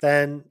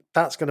 then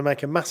that's going to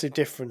make a massive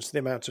difference to the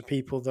amount of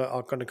people that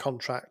are going to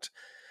contract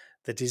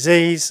the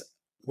disease,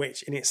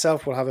 which in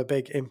itself will have a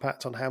big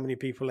impact on how many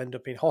people end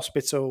up in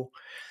hospital,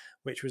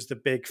 which was the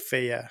big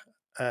fear,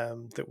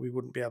 that we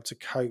wouldn't be able to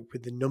cope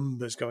with the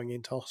numbers going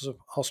into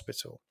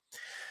hospital.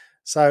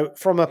 So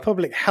from a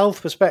public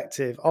health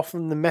perspective,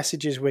 often the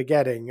messages we're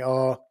getting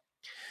are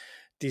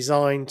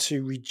designed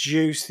to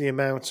reduce the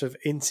amount of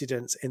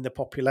incidents in the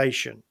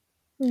population.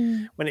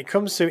 When it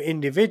comes to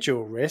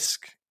individual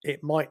risk,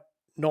 it might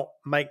not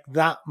make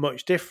that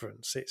much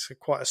difference. It's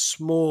quite a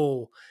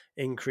small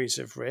increase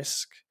of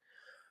risk,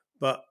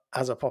 but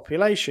as a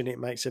population, it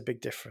makes a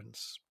big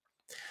difference.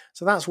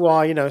 So that's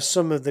why, you know,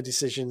 some of the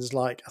decisions,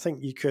 like I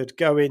think you could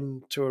go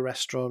into a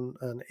restaurant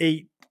and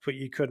eat, but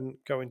you couldn't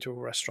go into a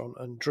restaurant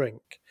and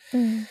drink.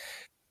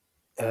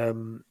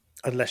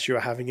 unless you're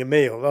having a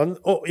meal. And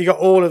you got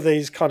all of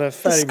these kind of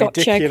The fairly Scotch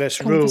egg ridiculous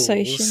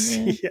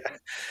conversation. rules. Yeah. Yeah.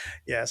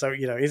 Yeah. So,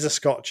 is a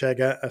Scotch egg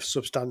a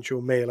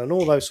substantial meal, and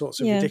all those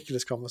sorts of Yeah.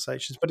 ridiculous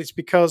conversations. But it's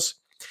because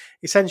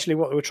essentially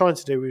what we're trying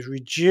to do is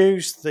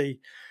reduce the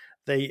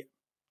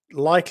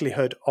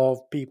likelihood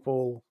of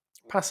people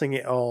passing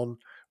it on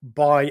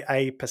by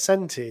a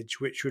percentage,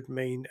 which would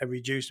mean a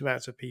reduced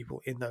amount of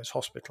people in those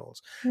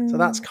hospitals. So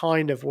that's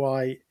kind of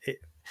why it.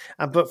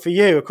 But for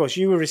you, of course,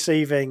 you were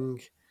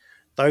receiving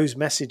those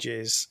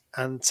messages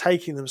and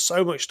taking them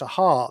so much to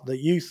heart that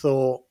you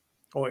thought,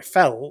 or it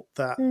felt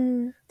that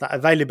that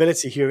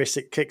availability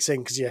heuristic kicks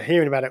in because you're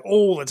hearing about it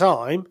all the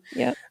time,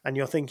 Yeah. and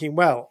you're thinking,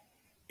 well,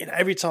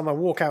 every time I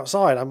walk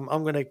outside, I'm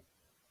going to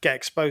get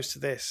exposed to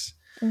this.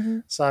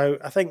 So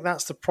I think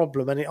that's the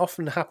problem, and it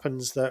often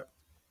happens that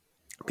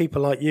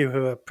people like you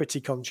who are pretty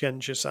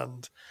conscientious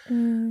and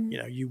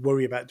you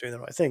worry about doing the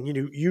right thing,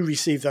 you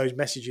receive those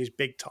messages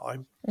big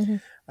time,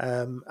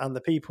 and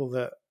the people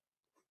that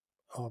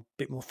are a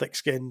bit more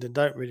thick-skinned and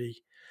don't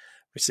really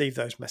receive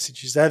those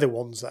messages, they're the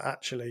ones that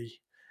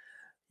actually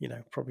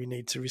probably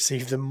need to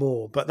receive them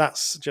more. But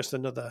that's just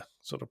another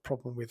sort of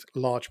problem with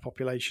large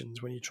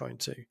populations when you're trying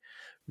to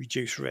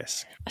reduce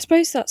risk. I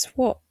suppose that's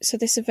so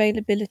this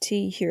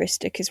availability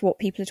heuristic is what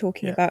people are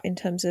talking about in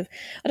terms of,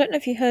 I don't know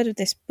if you heard of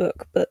this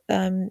book, but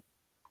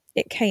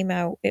it came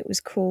out, it was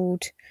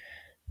called,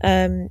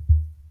 I think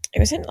it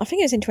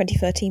was in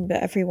 2013,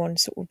 but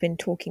everyone's sort of been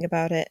talking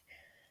about it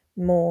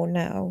more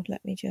now.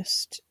 Let me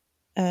just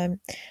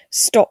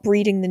Stop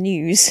Reading the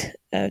News.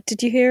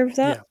 Did you hear of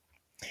that?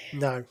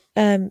 No.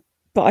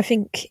 But I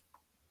think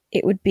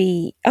it would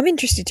be, I'm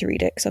interested to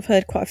read it because I've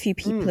heard quite a few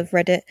people have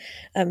read it.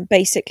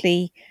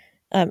 Basically,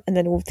 and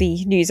then all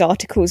the news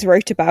articles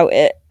wrote about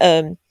it.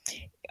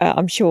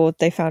 I'm sure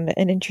they found it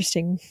an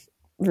interesting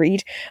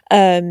read.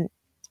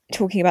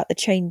 Talking about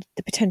the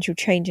potential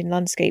change in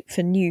landscape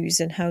for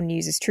news and how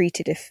news is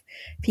treated if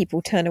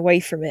people turn away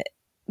from it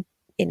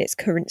in its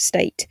current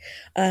state.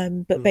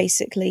 But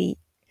basically,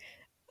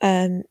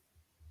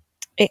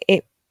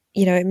 it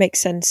makes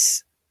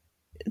sense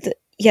that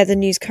the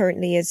news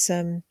currently is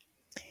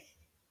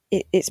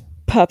its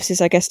purpose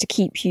is, I guess, to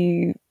keep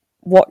you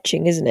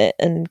watching, isn't it,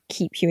 and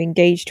keep you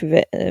engaged with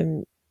it,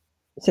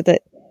 so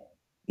that,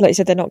 like I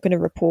said, they're not going to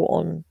report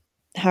on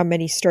how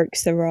many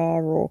strokes there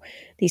are or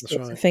these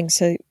sorts of things.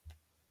 So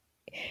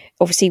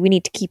obviously we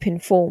need to keep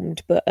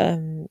informed, but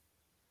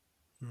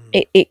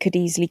it could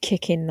easily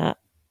kick in that,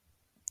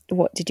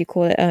 what did you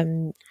call it,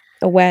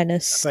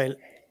 awareness,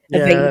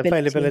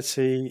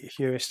 availability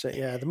heuristic.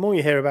 The more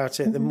you hear about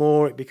it, the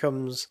more it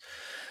becomes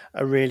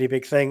a really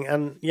big thing.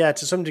 And to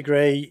some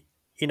degree,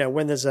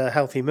 when there's a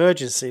health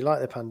emergency like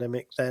the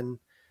pandemic, then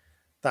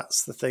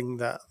that's the thing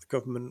that the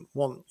government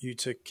want you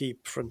to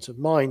keep front of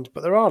mind.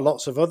 But there are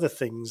lots of other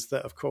things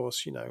that, of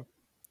course,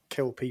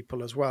 kill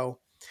people as well.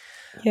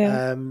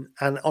 And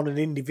on an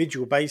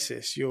individual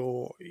basis,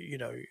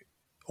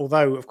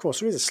 although, of course,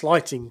 there is a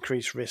slight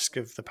increased risk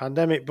of the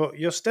pandemic, but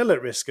you're still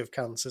at risk of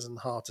cancers and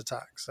heart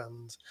attacks.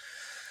 And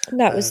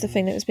that was the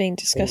thing that was being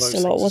discussed a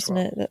lot, wasn't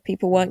it? That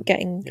people weren't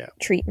getting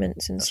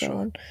treatments and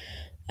so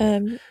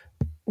on.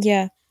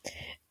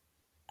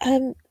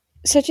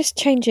 So just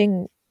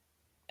changing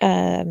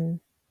to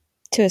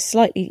a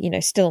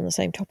slightly, still on the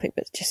same topic,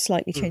 but just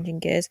slightly changing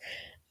gears.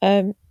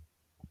 Do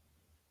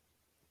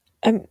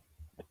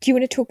you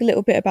want to talk a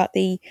little bit about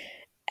the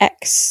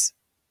ex-religious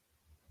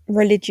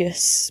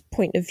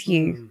point of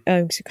view?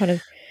 So kind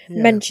of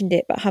mentioned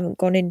it, but haven't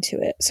gone into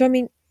it. So, I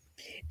mean,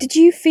 did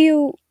you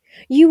feel,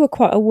 you were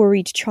quite a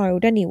worried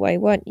child anyway,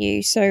 weren't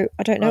you? So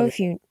I don't know if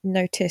you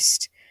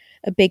noticed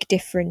a big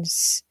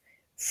difference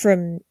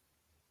from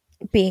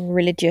being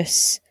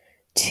religious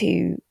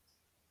to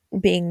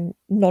being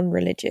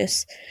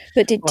non-religious,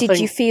 but did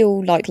you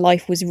feel like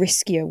life was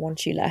riskier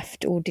once you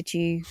left, or did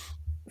you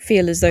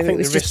feel as though it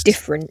was just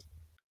different?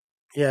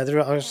 I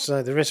would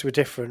say the risks were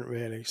different,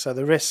 really. So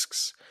the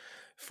risks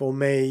for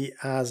me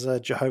as a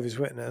Jehovah's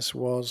Witness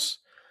was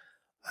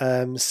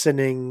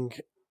sinning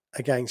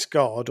against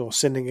God, or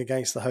sinning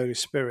against the Holy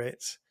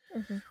Spirit,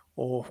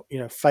 or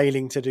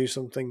failing to do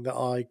something that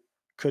I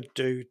could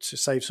do to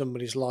save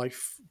somebody's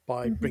life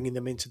by bringing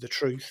them into the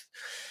truth.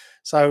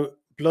 So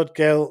blood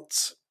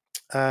guilt,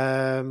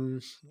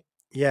 thought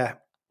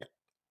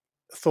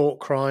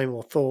crime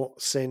or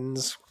thought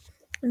sins.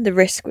 And the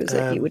risk was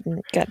that you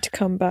wouldn't get to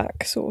come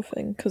back, sort of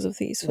thing, because of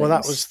these things. Well,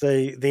 that was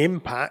the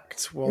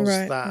impact was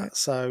that. Right.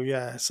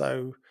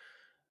 So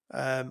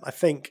I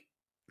think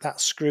that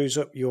screws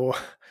up your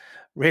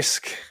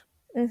risk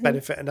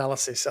benefit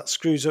analysis. That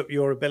screws up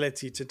your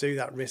ability to do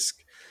that risk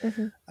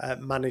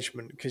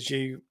management, because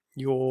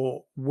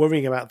you're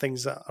worrying about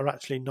things that are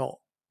actually not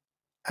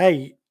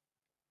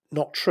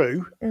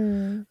true.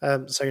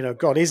 So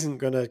God isn't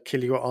going to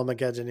kill you at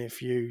Armageddon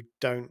if you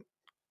don't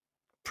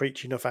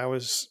preach enough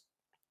hours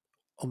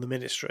on the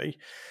ministry.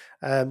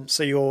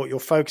 So you're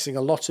focusing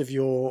a lot of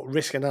your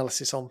risk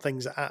analysis on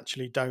things that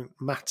actually don't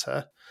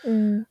matter,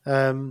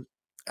 and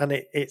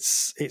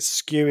it's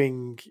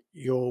skewing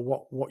your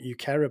what you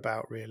care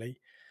about, really.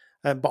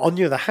 But on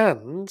the other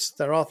hand,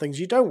 there are things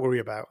you don't worry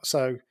about.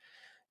 So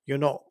you're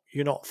not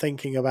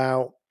thinking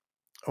about,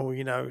 oh,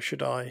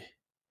 should I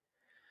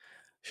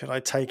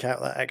take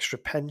out that extra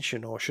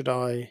pension, or should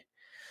I,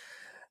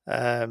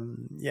 how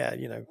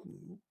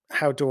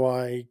do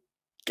I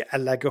get a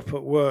leg up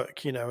at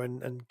work,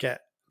 and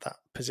get that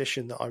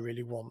position that I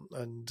really want,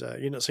 and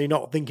so you're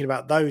not thinking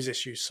about those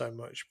issues so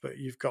much, but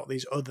you've got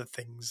these other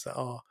things that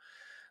are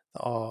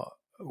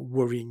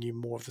worrying you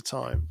more of the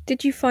time.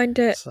 Did you find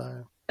it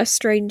a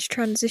strange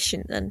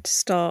transition then to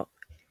start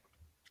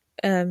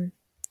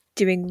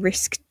doing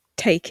risk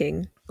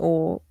taking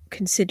or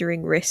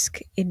considering risk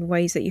in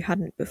ways that you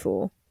hadn't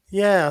before?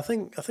 Yeah, I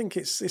think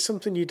it's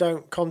something you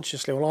don't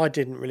consciously. Well, I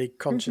didn't really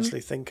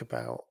consciously think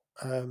about.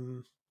 I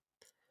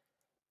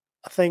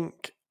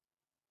think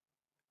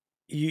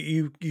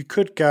you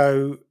could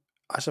go,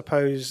 I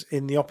suppose,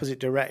 in the opposite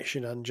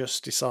direction and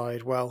just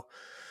decide, well,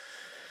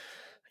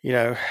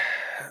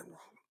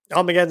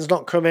 Armageddon's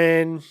not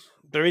coming.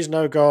 There is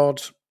no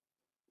God.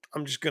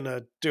 I'm just going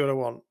to do what I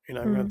want.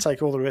 I'm going to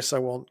take all the risks I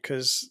want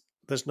because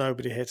there's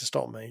nobody here to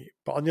stop me.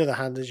 But on the other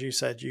hand, as you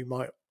said, you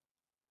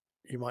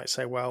might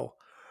say, well,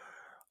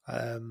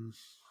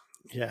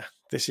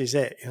 this is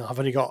it. I've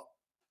only got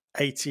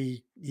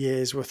 80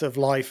 years worth of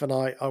life, and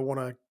I want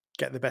to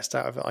get the best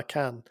out of it I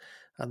can,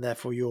 and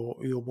therefore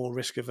you're more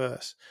risk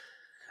averse.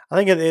 I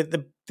think at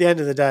the end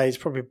of the day, it's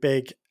probably a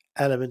big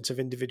element of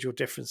individual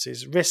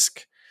differences.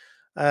 Risk,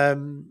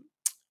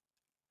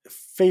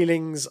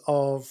 feelings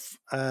of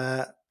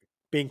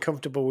being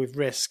comfortable with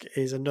risk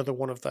is another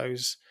one of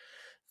those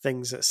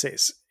things that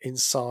sits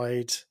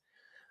inside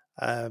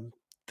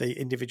the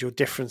individual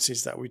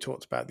differences that we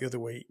talked about the other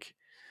week.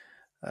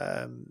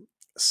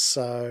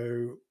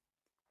 So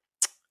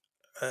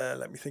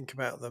let me think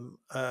about them.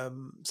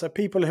 So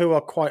people who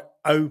are quite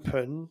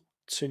open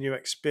to new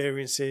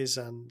experiences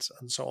and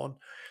so on,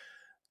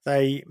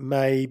 they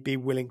may be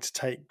willing to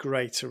take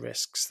greater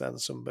risks than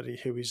somebody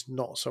who is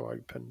not so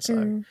open.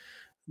 So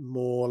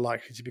more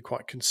likely to be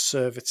quite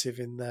conservative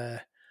in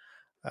their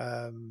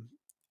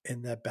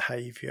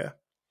behaviour.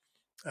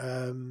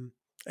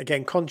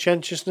 Again,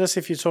 conscientiousness.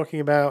 If you're talking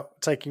about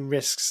taking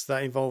risks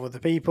that involve other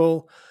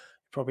people,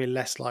 you're probably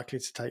less likely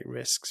to take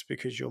risks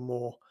because you're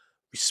more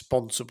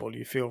responsible.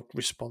 You feel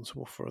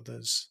responsible for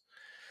others.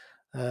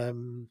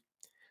 So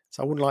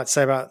I wouldn't like to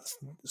say about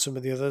some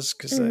of the others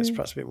because it's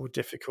perhaps a bit more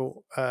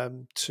difficult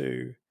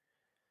to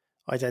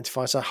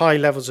identify. So high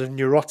levels of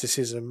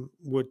neuroticism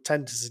would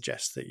tend to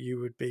suggest that you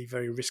would be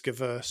very risk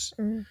averse,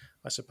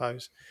 I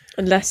suppose.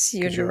 Unless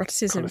your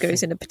neuroticism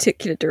goes in a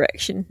particular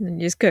direction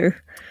and you just go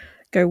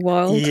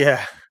wild.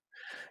 Yeah.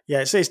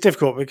 Yeah, it's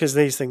difficult because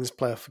these things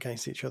play off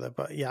against each other.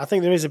 But yeah, I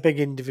think there is a big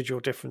individual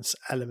difference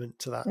element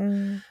to that,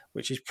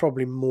 which is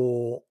probably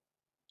more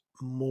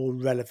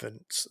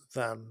relevant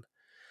than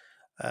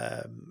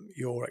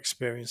your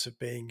experience of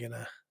being in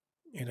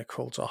a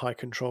cult or high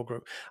control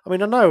group. I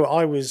mean, I know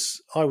I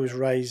was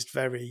raised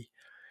and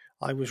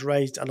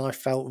I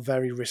felt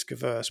very risk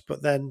averse,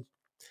 but then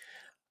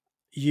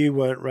you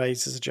weren't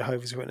raised as a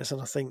Jehovah's Witness, and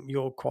I think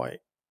you're quite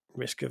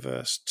risk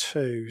averse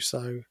too.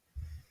 So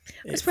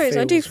I suppose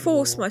I do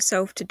force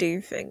myself to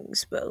do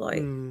things, but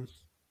in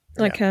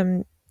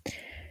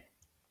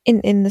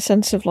the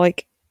sense of I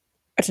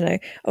don't know,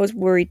 I was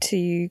worried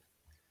to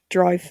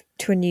drive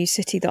to a new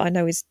city that I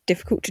know is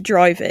difficult to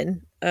drive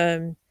in,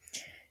 and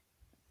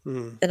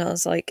I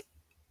was like,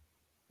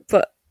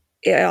 but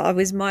yeah, it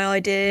was my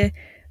idea.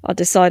 I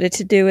decided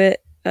to do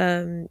it.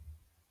 It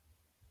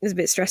was a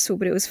bit stressful,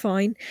 but it was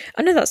fine.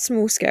 I know that's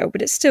small scale,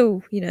 but it's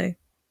still, I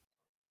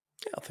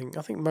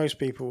think most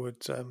people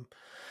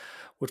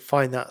would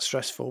find that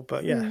stressful,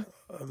 but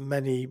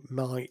many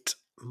might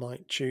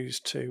choose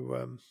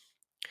to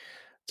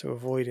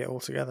avoid it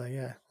altogether.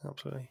 Yeah,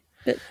 absolutely.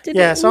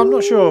 So I'm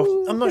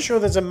not sure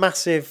there's a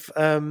massive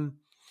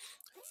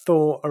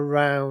thought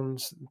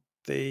around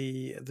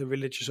the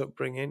religious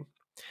upbringing.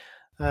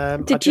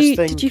 Did you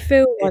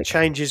feel it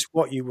changes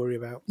what you worry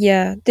about?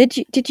 Yeah.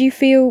 Did you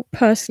feel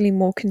personally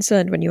more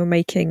concerned when you were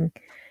making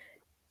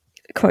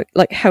quite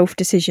health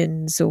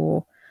decisions,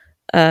 or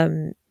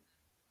did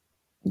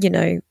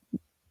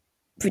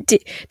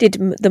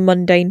the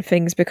mundane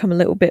things become a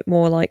little bit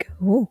more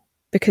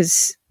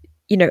because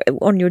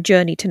on your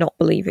journey to not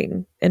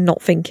believing and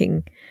not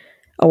thinking,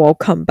 oh, I'll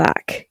come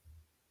back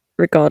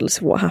regardless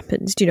of what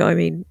happens? Do you know what I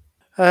mean?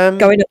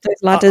 Going up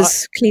those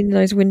ladders, cleaning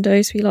those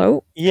windows, be like,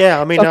 oh, yeah.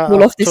 I mean,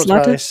 fall off this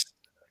ladder.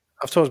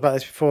 I've talked about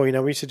this before. We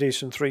used to do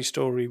some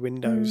 3-story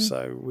windows,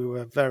 so we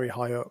were very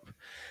high up.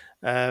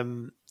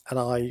 And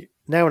I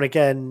now and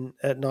again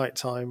at night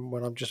time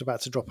when I'm just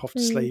about to drop off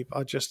to sleep,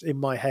 I just in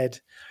my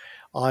head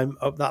I'm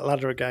up that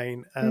ladder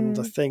again, and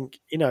I think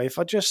if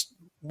I just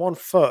one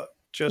foot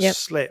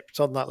just slipped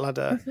on that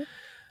ladder,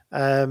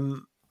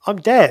 I'm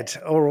dead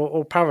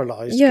or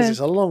paralyzed because it's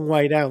a long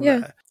way down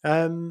there.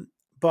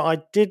 But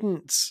I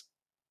didn't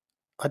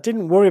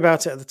worry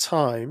about it at the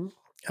time.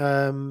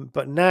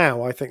 But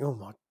now I think, oh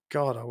my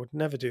God, I would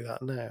never do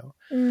that now.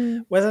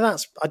 Mm.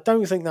 I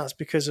don't think that's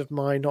because of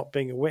my not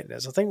being a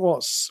witness. I think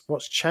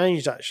what's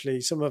changed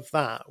actually, some of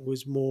that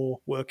was more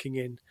working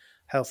in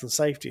health and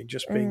safety and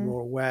just being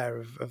more aware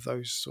of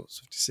those sorts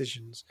of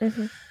decisions.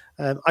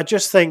 Mm-hmm. I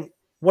just think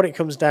what it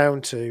comes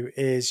down to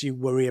is you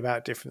worry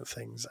about different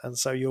things. And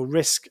so your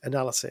risk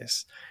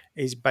analysis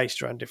is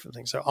based around different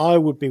things. So I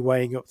would be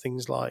weighing up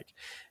things like,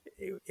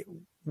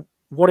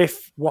 what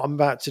if what I'm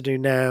about to do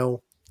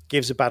now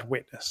gives a bad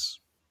witness?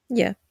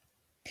 Yeah.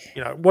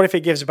 What if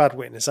it gives a bad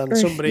witness and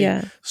somebody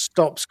Yeah.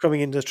 stops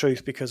coming into the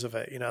truth because of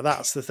it?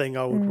 That's the thing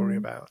I would worry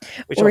about,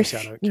 which Or obviously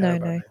if I don't care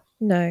about.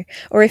 no.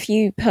 Or if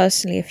you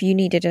personally, if you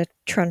needed a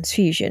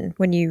transfusion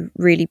when you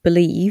really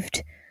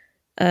believed,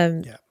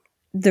 Yeah.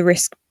 the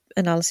risk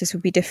analysis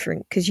would be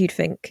different because you'd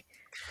think,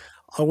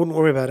 I wouldn't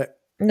worry about it.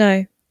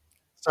 no.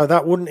 So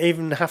that wouldn't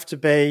even have to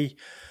be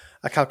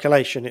a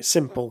calculation. It's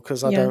simple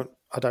because I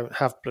don't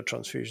have blood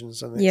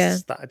transfusions, and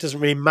it doesn't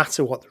really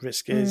matter what the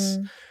risk is.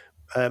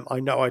 I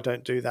know I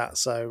don't do that,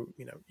 so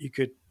you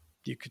could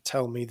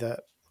tell me that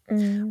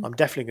I'm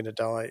definitely going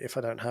to die if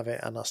I don't have it,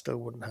 and I still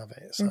wouldn't have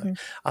it. So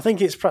I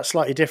think it's perhaps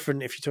slightly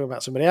different if you're talking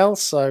about somebody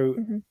else. So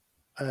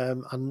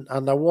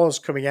and I was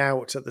coming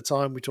out at the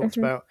time we talked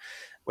about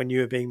when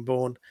you were being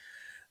born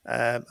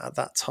at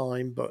that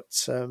time,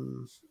 but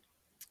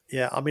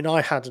yeah, I mean,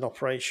 I had an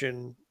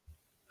operation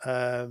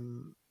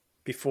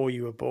before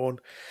you were born,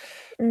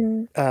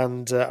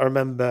 and I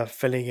remember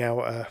filling out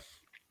a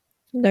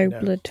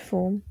blood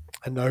form,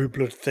 a no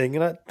blood thing,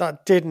 and I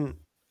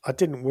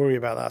didn't worry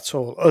about that at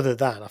all. Other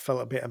than I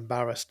felt a bit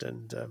embarrassed,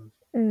 and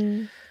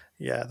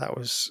yeah, that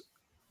was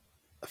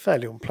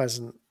fairly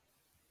unpleasant.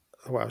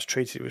 The way I was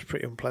treated was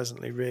pretty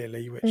unpleasantly,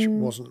 really, which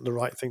wasn't the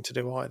right thing to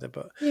do either.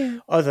 But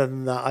other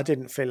than that, I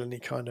didn't feel any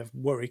kind of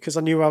worry because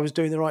I knew I was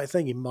doing the right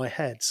thing in my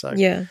head. So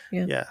yeah,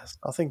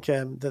 I think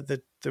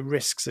that the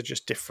risks are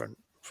just different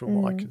from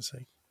what I can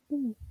see.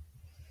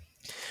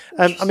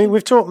 I mean,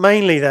 we've talked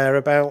mainly there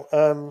about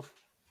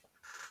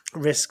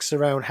risks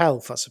around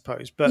health, I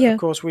suppose, but of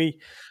course we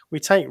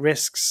take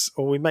risks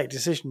or we make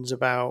decisions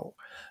about,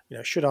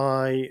 should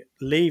I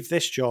leave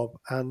this job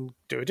and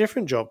do a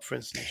different job, for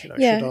instance? Should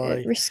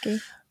I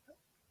risky?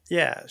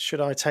 Yeah, should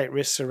I take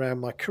risks around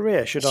my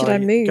career? Should I I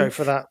move go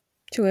for that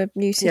to a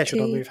new city? Yeah,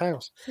 should I move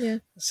house? Yeah,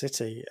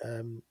 city.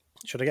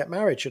 Should I get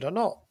married? Should I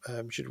not?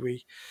 Should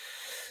we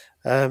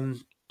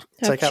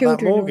take out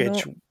that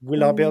mortgage?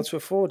 Will I be able to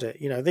afford it?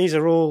 These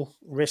are all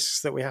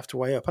risks that we have to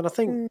weigh up. And I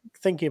think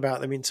thinking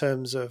about them in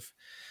terms of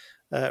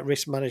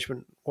risk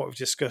management, what we've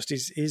discussed,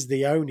 is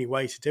the only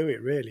way to do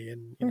it, really.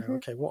 And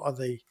okay, what are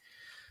the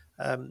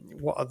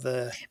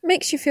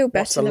makes you feel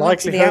better no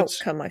matter the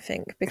outcome, I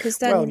think, because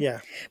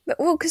then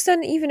because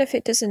then even if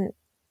it doesn't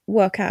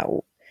work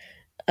out,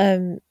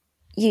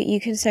 you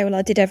can say, well,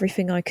 I did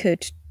everything I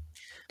could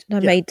and I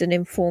made an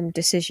informed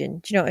decision.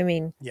 Do you know what I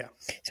mean? Yeah.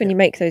 So when you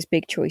make those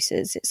big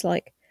choices, it's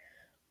like,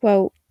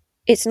 well,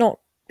 it's not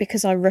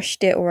because I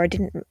rushed it or I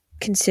didn't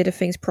consider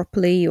things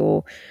properly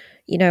or,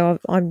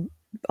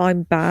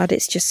 I'm bad.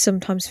 It's just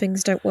sometimes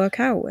things don't work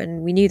out,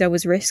 and we knew there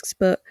was risks,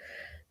 but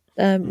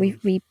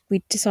we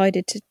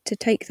decided to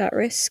take that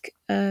risk,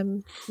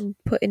 and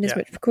put in as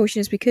much precaution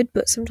as we could.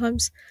 But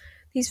sometimes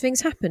these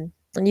things happen,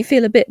 and you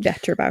feel a bit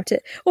better about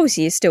it.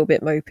 Obviously, you're still a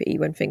bit mopey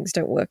when things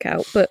don't work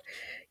out, but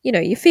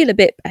you feel a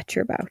bit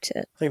better about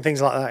it. I think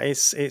things like that,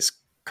 it's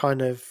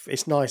kind of,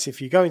 it's nice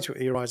if you go into it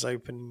with your eyes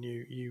open and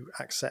you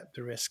accept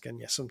the risk,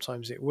 and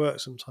sometimes it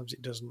works, sometimes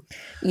it doesn't.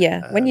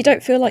 When you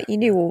don't feel like you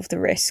knew all of the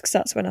risks,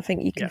 that's when I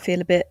think you can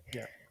feel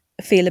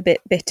a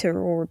bit bitter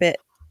or a bit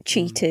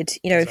cheated,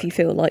 if you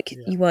feel like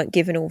you weren't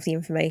given all of the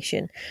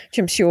information, which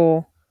I'm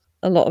sure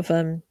a lot of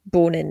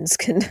born-ins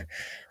can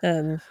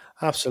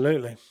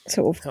absolutely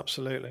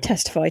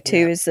testify to,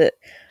 is that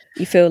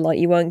you feel like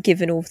you weren't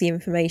given all of the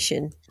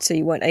information, so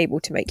you weren't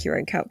able to make your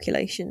own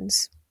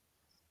calculations.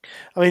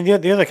 I mean,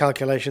 the other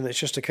calculation that's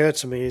just occurred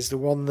to me is the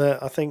one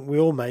that I think we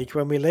all make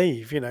when we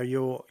leave.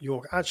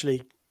 You're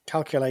actually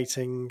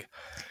calculating,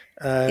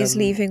 is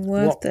leaving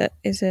worth it?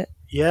 Is it?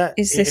 Yeah.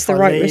 Is this the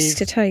right risk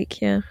to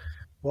take? Yeah.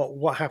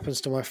 What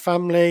happens to my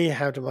family?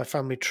 How do my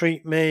family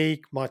treat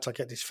me? Might I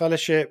get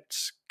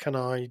disfellowshipped? Can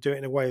I do it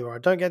in a way where I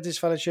don't get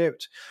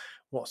disfellowshipped?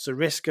 What's the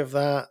risk of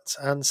that?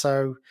 And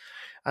so,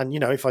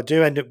 if I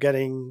do end up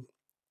getting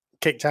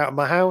kicked out of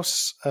my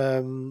house,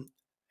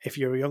 if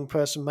you're a young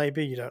person,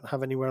 maybe you don't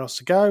have anywhere else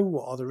to go,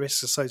 what are the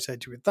risks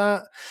associated with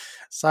that?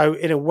 So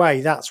in a way,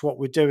 that's what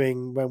we're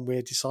doing when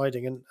we're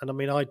deciding. And I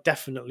mean, I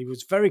definitely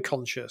was very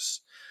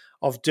conscious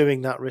of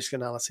doing that risk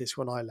analysis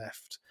when I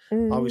left.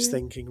 I was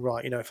thinking,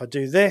 right, if I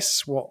do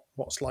this,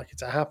 what's likely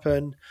to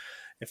happen?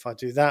 If I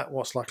do that,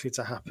 what's likely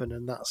to happen?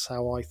 And that's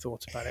how I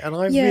thought about it. And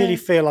I really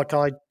feel like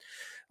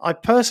I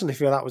personally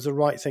feel that was the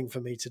right thing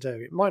for me to do.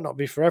 It might not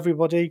be for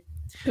everybody,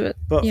 but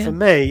for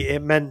me,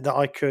 it meant that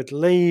I could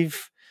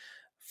leave,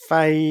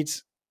 fade,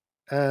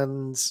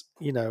 and,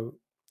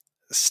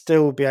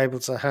 still be able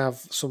to have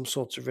some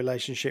sort of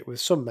relationship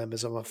with some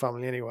members of my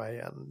family anyway.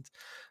 And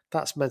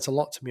that's meant a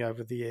lot to me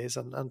over the years,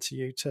 and to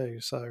you too.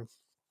 So,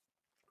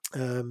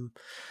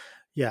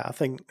 yeah, I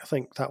think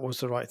that was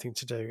the right thing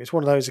to do. It's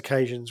one of those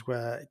occasions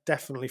where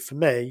definitely for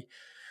me,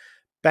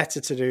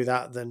 better to do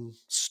that than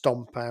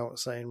stomp out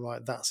saying,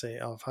 right, that's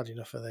it, I've had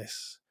enough of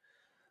this.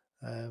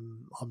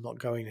 I'm not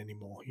going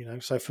anymore, you know.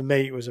 So for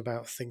me, it was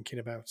about thinking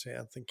about it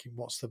and thinking,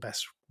 what's the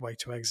best way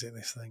to exit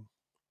this thing?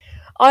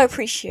 I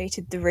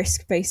appreciated the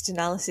risk-based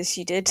analysis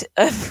you did,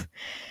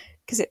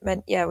 because it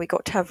meant, we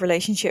got to have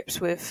relationships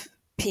with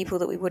people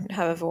that we wouldn't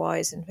have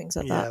otherwise and things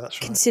like that.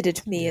 That's right.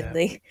 Considered me in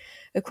the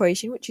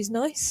equation, which is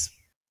nice.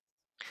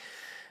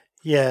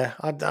 Yeah,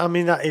 I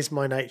mean, that is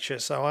my nature.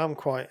 So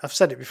I've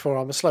said it before,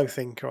 I'm a slow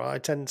thinker. I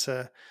tend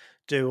to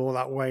do all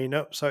that weighing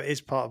up. So it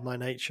is part of my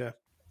nature.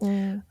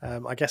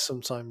 I guess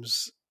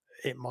sometimes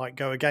it might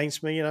go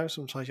against me, you know,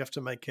 sometimes you have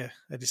to make a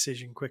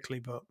decision quickly.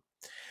 But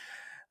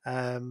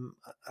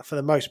for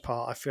the most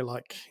part, I feel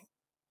like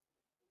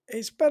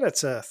it's better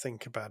to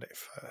think about it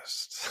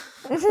first.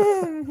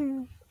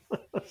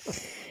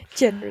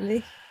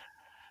 Generally.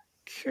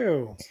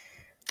 Cool.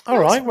 All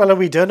right. Well, are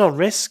we done on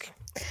risk?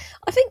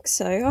 I think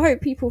so. I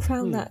hope people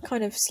found that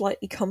kind of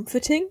slightly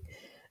comforting.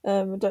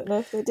 I don't know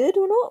if they did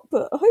or not,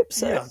 but I hope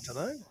so. Yeah, I don't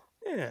know.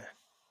 Yeah.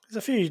 There's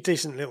a few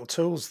decent little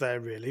tools there,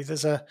 really.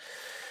 There's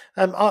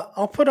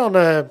I'll put on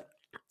a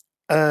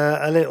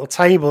little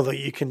table that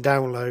you can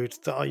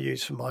download that I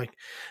use for my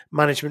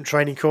management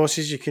training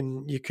courses. You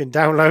can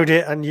download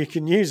it and you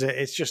can use it.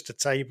 It's just a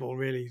table,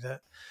 really, that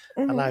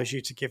allows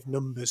you to give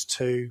numbers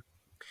to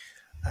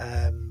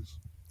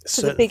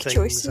so the big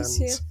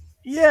choices,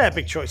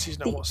 big choices.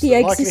 Now, what's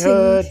the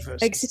likelihood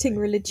exiting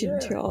religion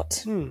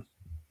chart?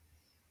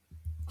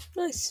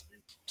 Nice.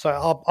 So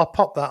I'll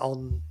pop that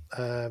on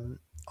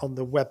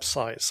the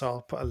website. So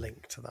I'll put a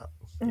link to that.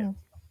 Yeah.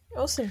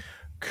 Awesome.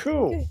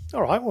 Cool. Okay.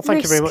 All right. Well,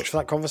 thank you very much for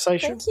that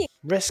conversation. Thank you.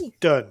 Risk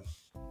done.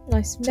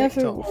 Nice.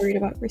 Never worried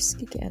about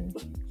risk again.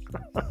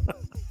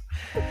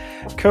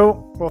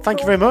 Cool. Well, thank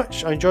you very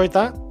much. I enjoyed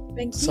that.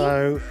 Thank you.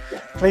 So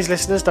please,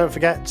 listeners, don't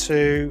forget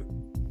to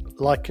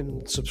like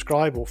and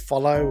subscribe or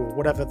follow or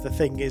whatever the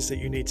thing is that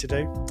you need to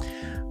do.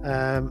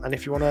 And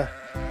if you want to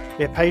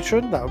be a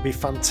patron, that would be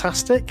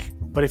fantastic.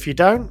 But if you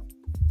don't,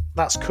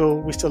 that's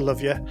cool. We still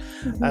love you.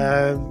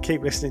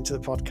 Keep listening to the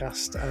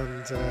podcast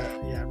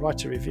and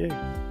write a review.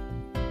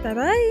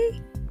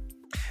 Bye-bye.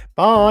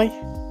 Bye.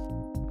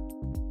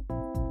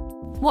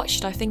 What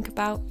Should I Think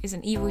About is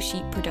an Evil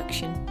Sheep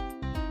production.